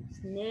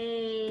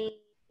snake.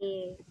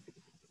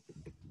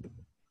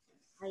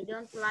 I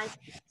don't like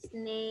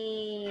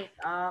snake.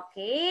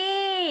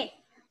 Okay.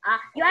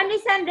 You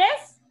understand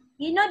this?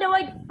 You know the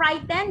word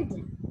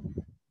frightened?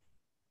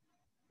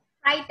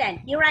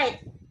 Frightened. You write.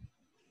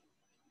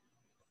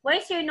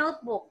 Where's your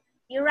notebook?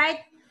 You write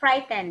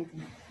frightened.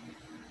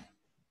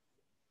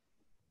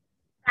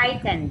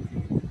 Frightened.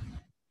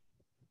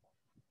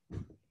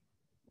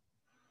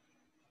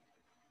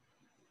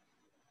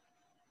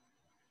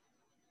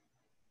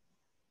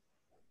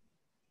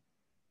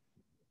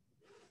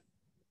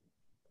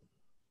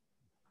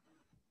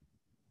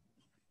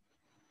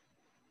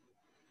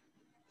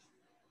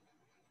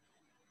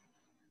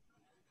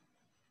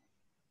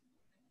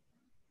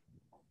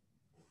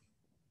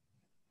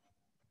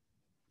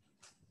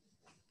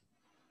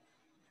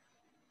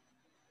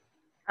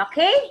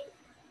 Okay?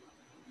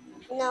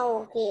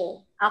 No,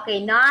 okay. Okay,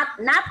 not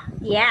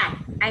yet.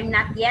 I'm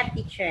not yet,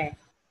 teacher.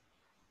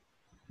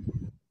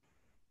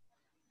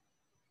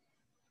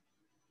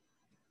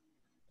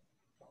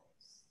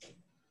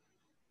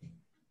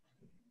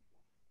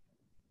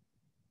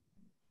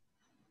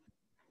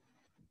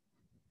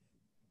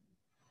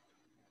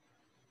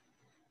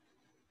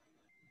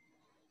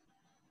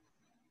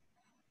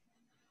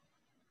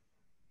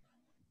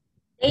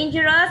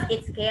 Dangerous,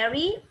 it's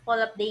scary, full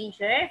of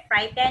danger.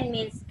 Frightened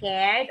means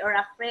scared or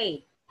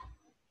afraid.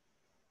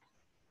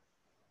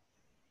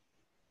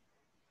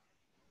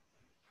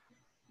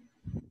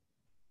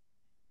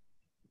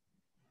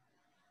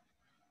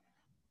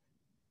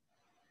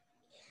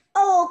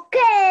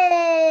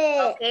 Okay.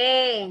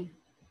 Okay.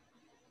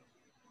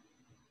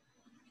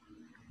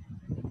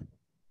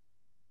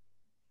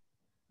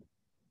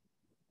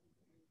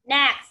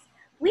 Next,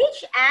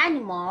 which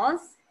animals,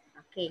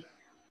 okay,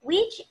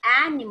 which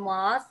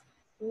animals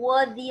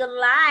would you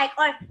like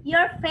or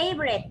your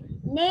favorite?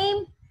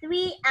 Name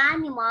three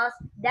animals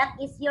that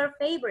is your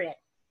favorite.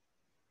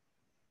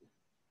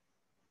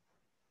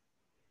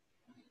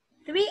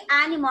 Three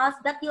animals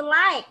that you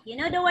like. You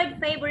know the word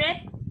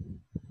favorite?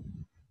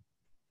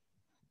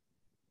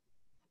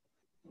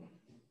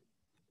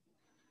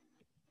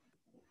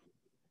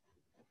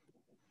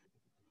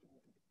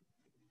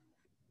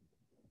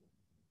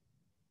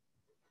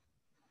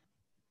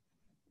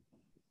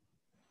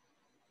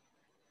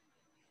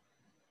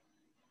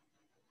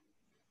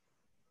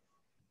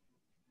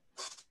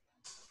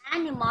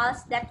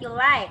 Animals that you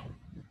like.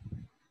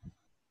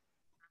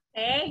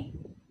 Okay.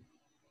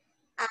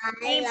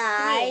 Name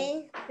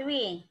I like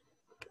three.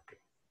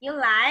 You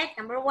like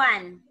number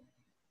one.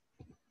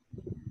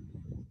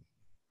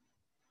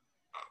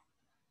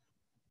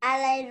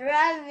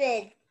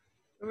 rabbit.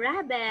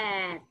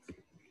 Rabbit.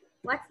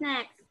 What's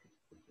next?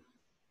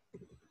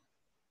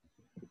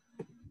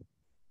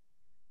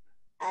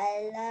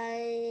 I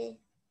like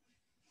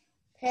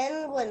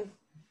penguin.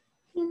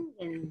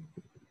 Penguin.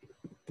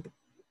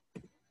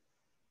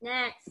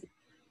 Next.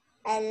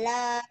 I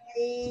like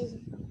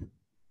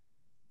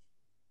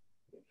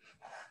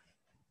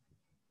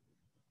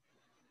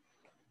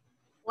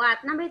What?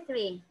 Number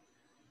three.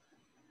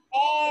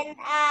 and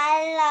I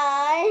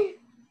like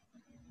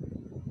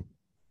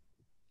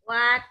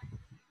What?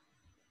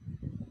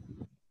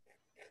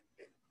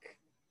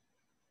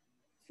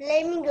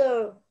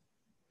 flamingo.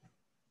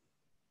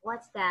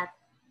 What's that?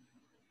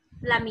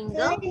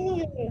 Flamingo?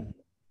 Flamingo.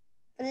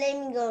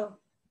 Flamingo.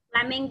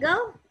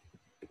 Flamingo?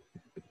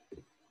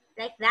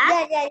 Like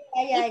that? Yeah.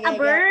 It's a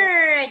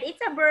bird. It's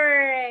a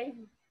bird.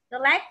 You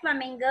like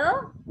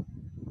flamingo?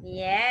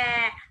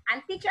 Yeah.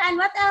 And teacher, and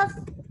what else?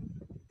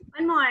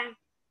 One more.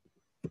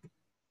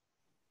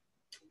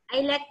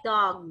 I like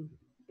dog.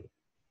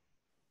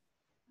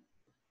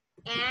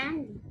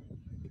 And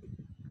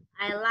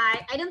I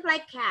don't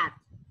like cat.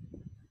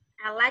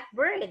 I like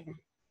bird.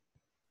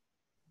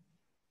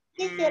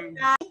 Teacher And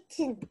like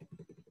kitten.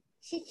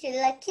 Teacher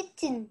like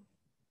kitten.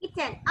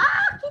 kitten.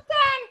 Oh,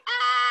 kitten.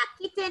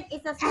 Kitten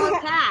is a small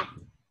cat.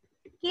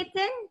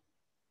 Kitten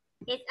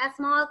is a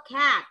small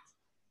cat.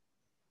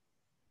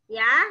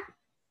 Yeah?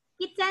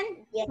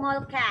 Kitten, Yeah.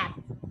 small cat.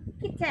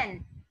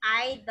 Kitten.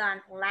 I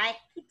don't like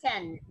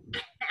kitten.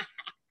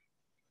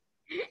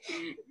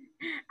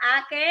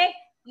 Okay.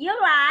 You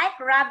like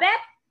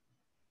rabbit,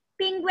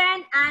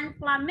 penguin, and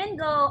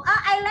flamingo. Oh,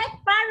 I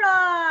like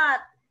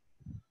parrot.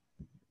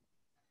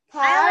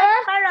 I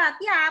like parrot.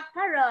 Yeah,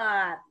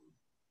 parrot.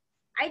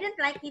 I don't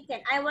like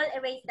kitten. I will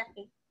erase the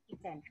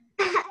kitten.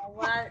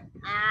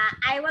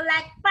 I will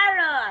like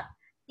parrot.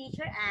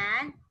 Teacher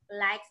Anne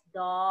likes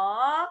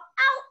dog.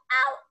 Ow,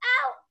 ow,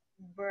 ow.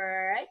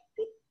 Bird.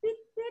 Pit, pit,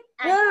 pit.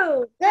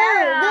 And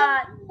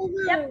parrot.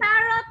 The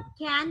parrot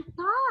can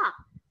talk.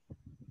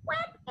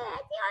 What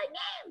is your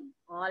name?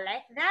 Oh,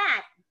 like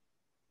that.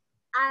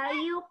 Are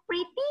you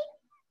pretty?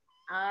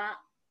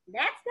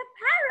 That's the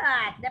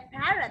parrot. The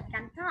parrot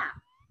can talk.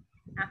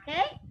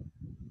 Okay?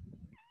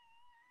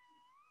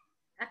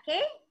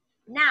 Okay?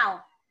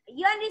 Now,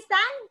 you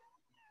understand?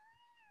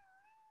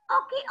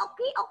 Okay.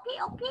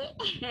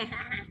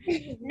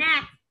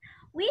 Next,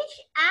 which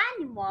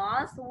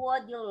animals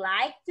would you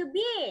like to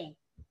be?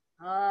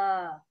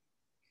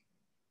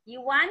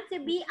 You want to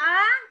be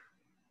a?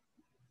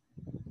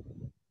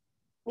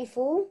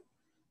 Before?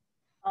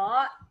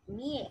 Oh,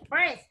 me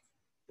first.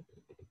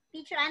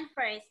 Teacher and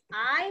first,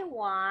 I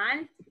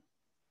want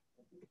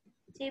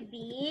to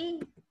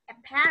be a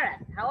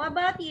parrot. How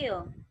about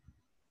you?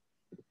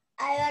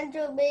 I want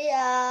to be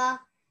a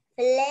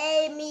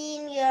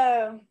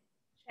flamingo.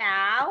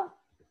 Chow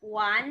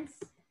wants.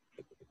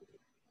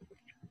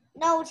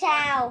 No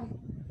chow.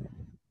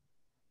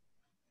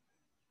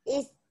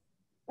 It's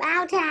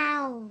bow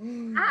chow.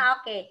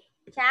 Okay.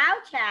 Chow.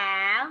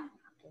 Okay.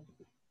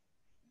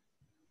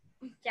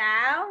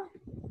 Chow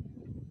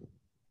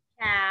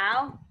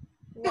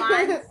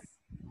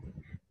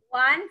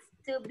wants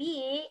to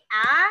be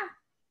a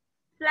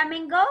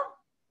flamingo.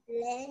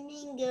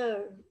 Flamingo.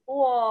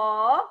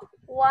 Or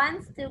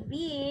wants to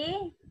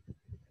be.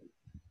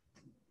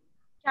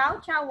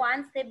 Chow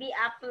wants to be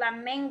a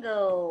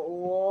flamingo.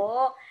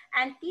 Oh,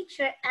 and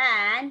teacher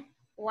Anne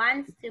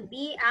wants to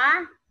be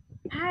a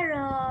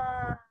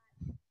parrot.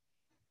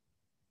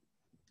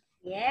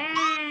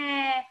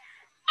 Yeah.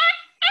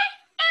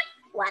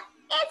 What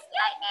is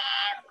your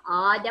name?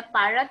 Oh, the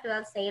parrot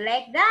will say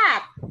like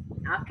that.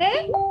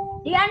 Okay?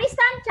 Do you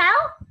understand, Chow?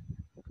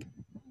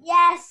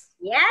 Yes.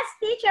 Yes,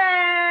 teacher.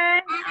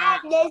 I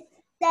understand.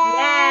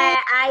 Yeah,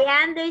 I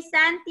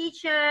understand,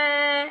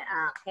 teacher.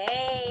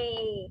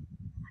 Okay.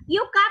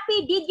 You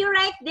copy. Did you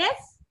write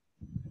this?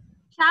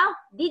 Chow,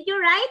 did you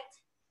write?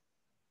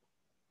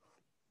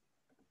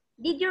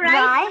 Did you write?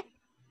 Right.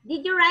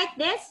 Did you write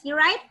this? You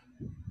write?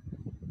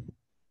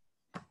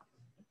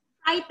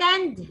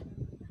 Frightened.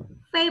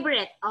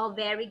 Favorite. Oh,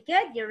 very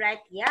good. You're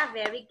right. Yeah,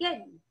 very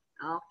good.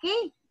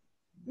 Okay.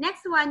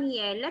 Next one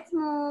here. Let's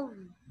move.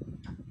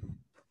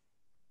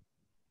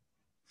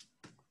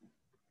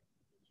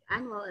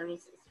 Annual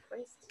erase this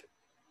first.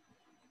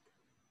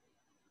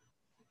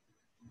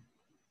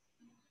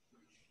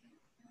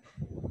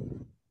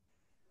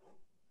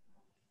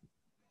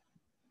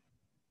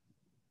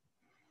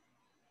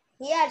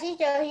 Here,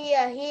 teacher.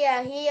 Here.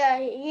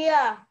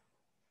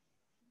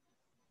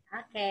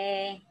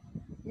 Okay.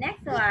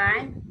 Next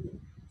one.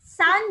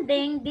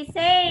 Sounding the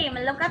same.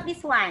 Look at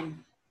this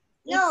one.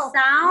 It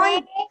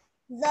sounds.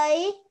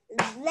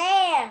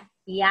 There.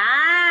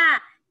 Yeah.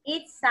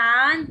 It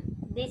sounds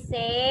the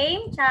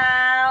same,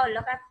 child.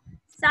 Look at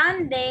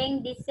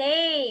sounding the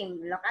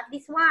same. Look at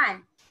this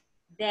one.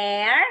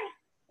 There.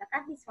 Look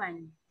at this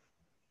one.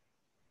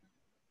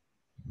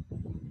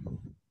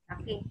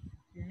 Okay.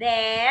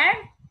 There,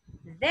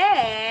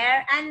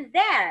 and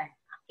there.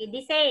 Okay,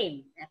 the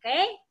same.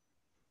 Okay.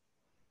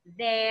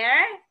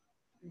 There,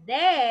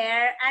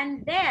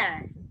 and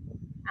there.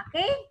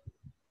 Okay.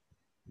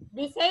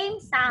 The same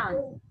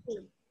sound.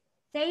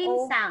 Same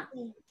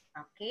sound.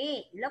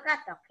 Okay. Look at,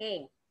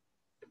 okay.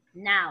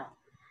 Now,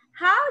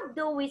 how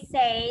do we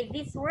say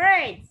these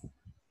words?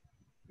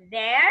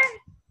 There,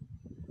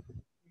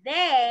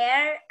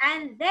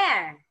 and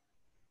there.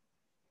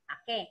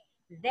 Okay.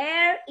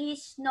 There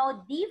is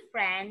no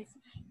difference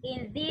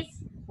in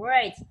these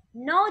words.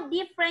 No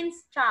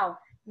difference, Chow.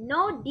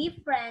 No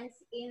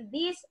difference in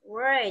these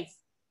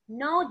words.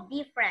 No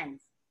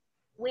difference.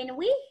 When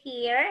we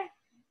hear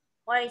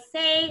or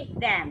say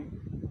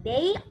them,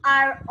 they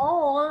are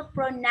all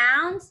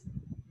pronounced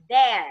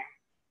there.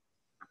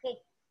 Okay,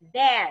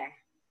 there.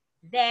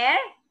 There.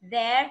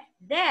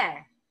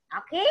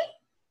 Okay?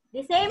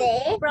 The same.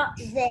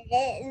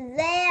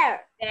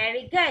 There.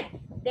 Very good.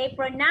 They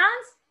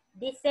pronounce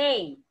the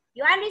same.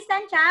 You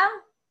understand, Chow?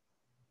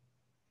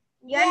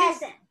 You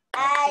Yes, understand?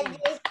 I Okay.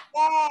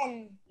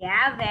 understand.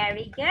 Yeah,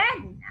 very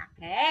good.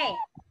 Okay.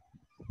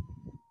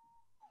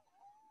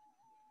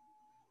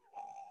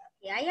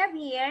 Yeah, I have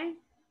here.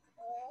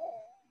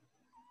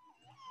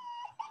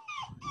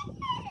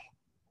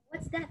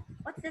 What's that?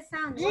 What's the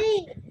sound? Do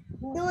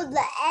What?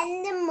 the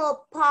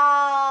animal Do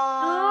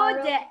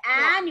part. the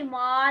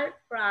animal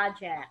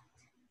project.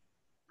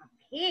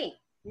 Okay.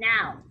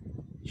 Now,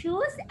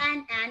 choose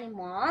an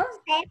animal.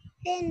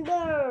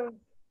 September.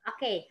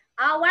 Okay.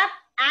 What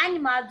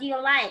animal do you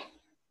like?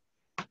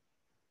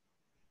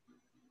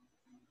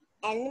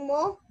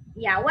 Animal.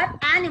 Yeah, what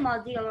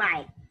animal do you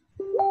like?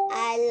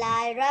 I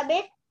like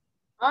rabbit.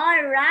 Oh,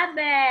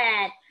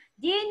 rabbit.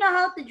 Do you know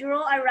how to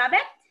draw a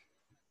rabbit?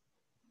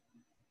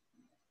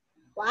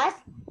 What?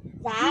 Do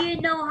That you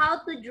know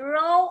how to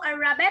draw a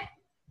rabbit?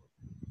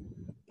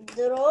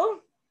 draw.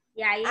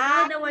 Yeah, you know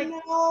I the word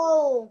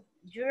know.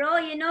 draw.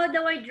 You know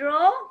the word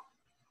draw?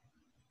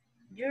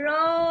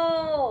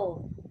 Draw.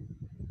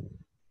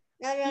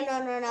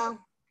 No.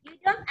 You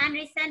don't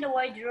understand the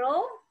word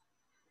draw?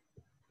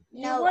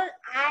 You No, will.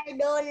 I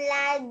don't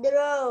like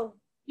draw.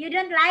 You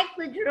don't like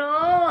to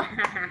draw.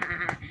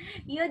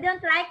 You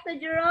don't like to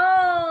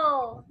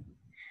draw.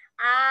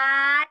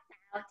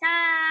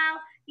 Ciao.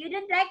 You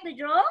don't like to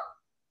draw?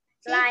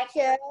 Like,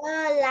 Teacher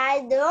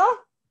like draw.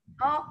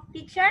 oh,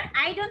 teacher,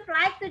 I don't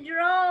like to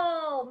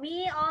draw.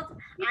 Me also,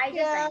 I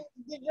don't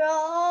Teacher like.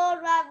 draw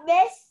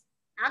rabbits.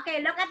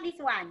 Okay, look at this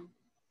one.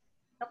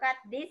 Look at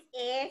this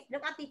is,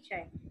 look at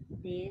teacher.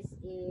 This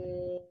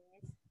is,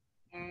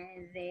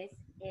 and this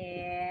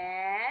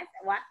is,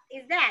 what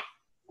is that?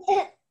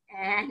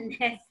 And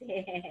this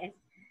is,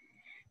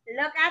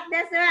 look at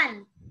this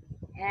one.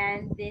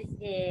 And this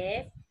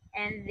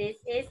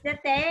is the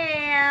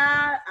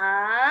tail.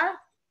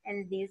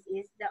 And this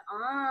is the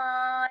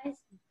eyes.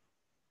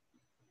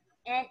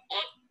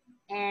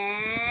 And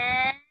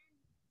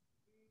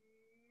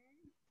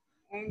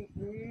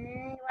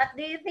what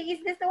do you think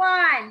is this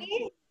one?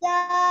 It's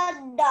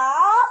the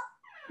dog.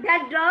 The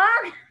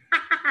dog?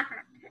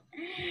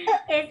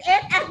 Is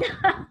it a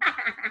dog?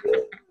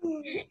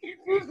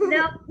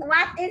 Look,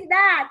 what is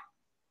that?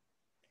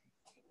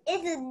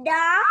 It's a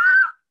dog.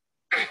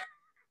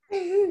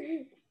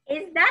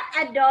 Is that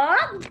a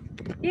dog?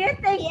 Do you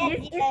think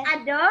this is a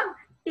dog?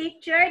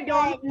 Teacher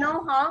don't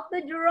know how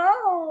to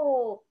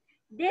draw.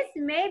 This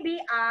may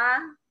be a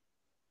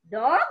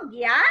dog,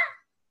 yeah?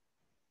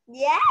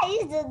 Yeah,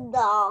 it's a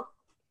dog.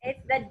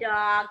 It's the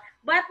dog.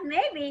 But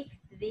maybe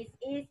this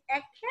is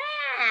a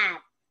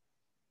cat.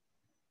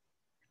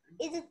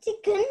 It's a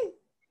chicken.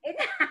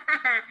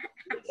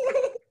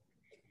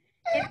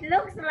 It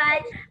looks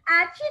like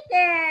a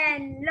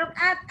chicken. Look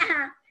at.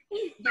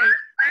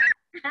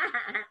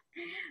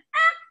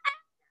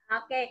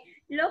 Okay,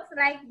 looks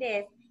like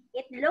this.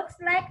 It looks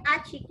like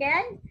a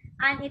chicken,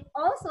 and it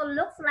also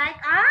looks like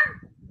a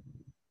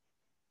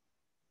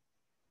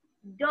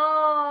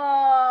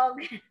dog.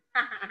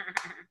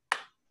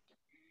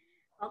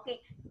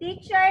 Okay,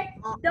 teacher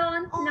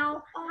don't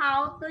know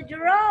how to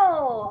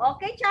draw.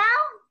 Okay,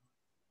 Chow?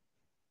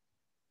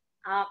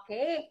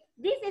 Okay,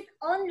 this is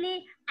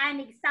only an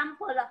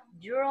example of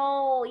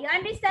draw. You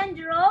understand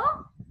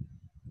draw?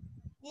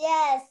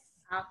 Yes.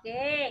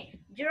 Okay,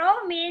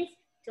 draw means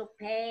to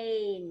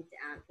paint.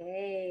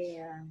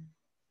 Okay,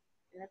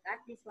 look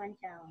at this one,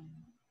 Chow.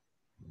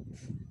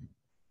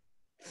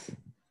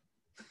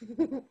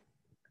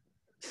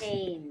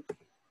 Paint.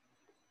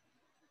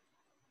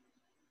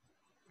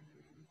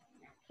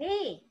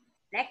 Okay,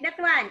 like that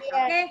one.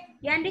 Yeah. Okay,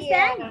 you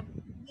understand? Yeah.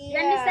 You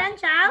understand,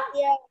 Chow?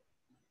 Yeah.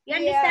 You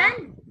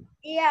understand?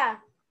 Yeah.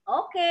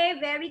 Okay,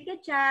 very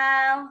good,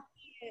 Chow.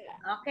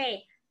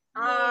 Okay.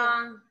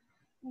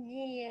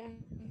 Yeah.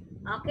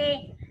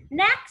 Okay.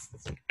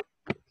 Next.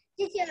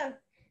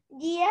 Teacher.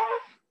 Yeah.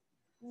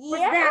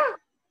 What's that?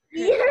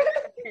 Yeah.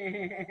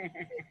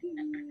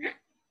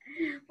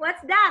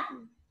 What's that?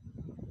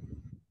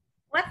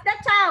 What's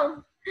that,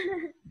 Chow?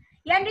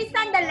 You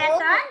understand the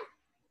lesson?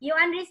 You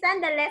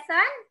understand the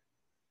lesson?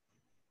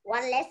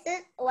 One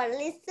lesson. One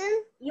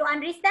listen. You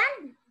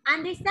understand?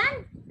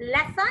 Understand?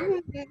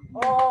 Lesson?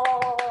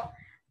 Oh,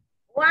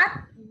 what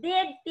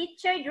did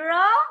teacher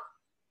draw?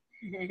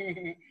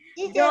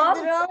 Teacher Dog?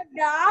 draw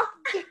dog.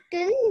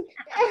 Chicken.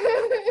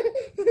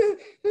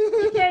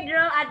 Teacher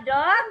draw a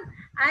dog,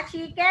 a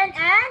chicken,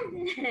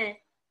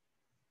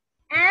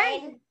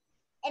 and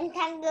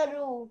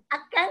kangaroo. a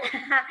cat.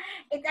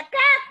 It's a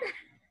cat.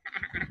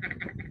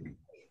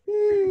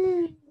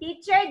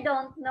 Teacher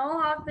don't know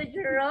how to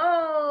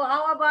draw.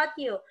 How about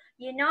you?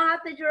 You know how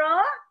to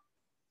draw?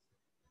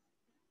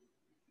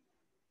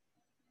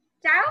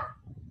 Chow?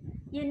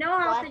 You know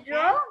how to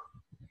draw?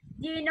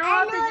 Do you know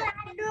how to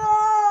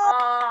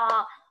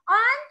draw?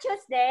 On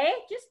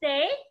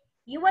Tuesday,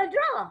 you will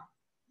draw.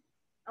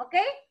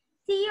 Okay?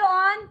 See you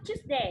on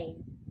Tuesday.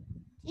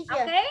 Teacher.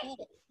 Okay?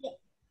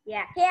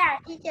 Yeah. Here,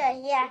 teacher,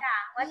 here. Yeah.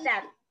 What's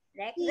that?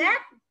 Like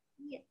that?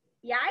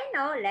 Yeah, I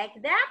know.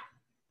 Like that?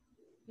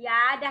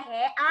 Yeah, the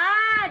hair.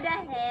 The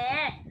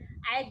hair.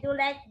 I do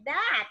like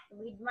that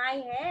with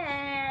my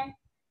hair.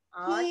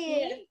 Oh,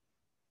 Here. see?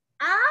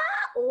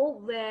 Ah,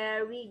 oh,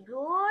 very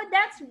good.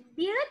 That's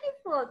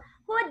beautiful.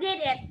 Who did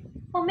it?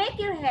 Who make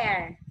your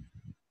hair?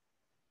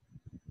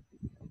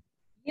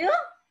 You?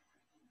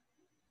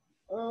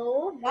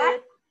 Oh, What?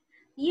 good.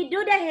 You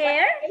do the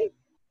hair?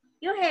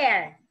 Your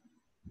hair.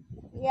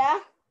 Yeah.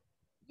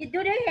 You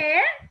do the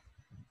hair?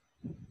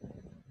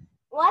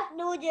 What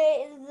do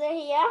they is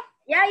here?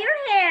 Yeah, your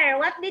hair.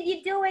 What did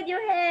you do with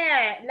your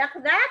hair? Like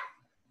that?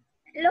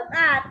 Look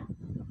at.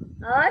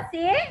 Oh,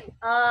 see?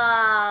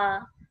 Oh,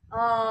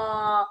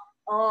 oh,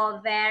 oh,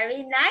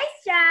 very nice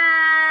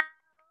job.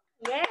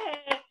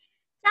 Yay.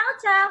 Ciao,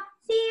 ciao.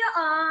 See you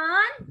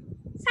on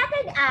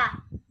Saturday.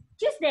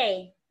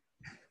 Tuesday.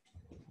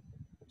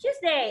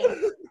 Tuesday.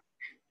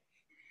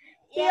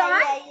 See you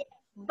on? Yeah.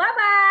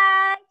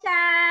 Bye-bye.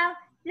 Ciao.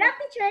 Love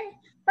teacher.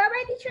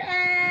 Bye-bye, teacher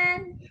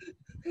Ann.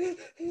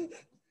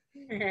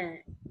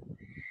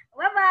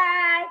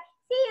 Bye-bye.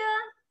 See you.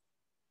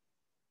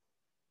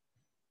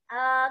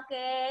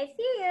 Okay,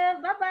 see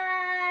you.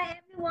 Bye-bye,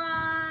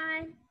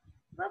 everyone.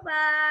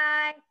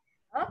 Bye-bye.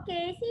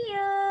 Okay, see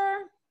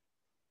you.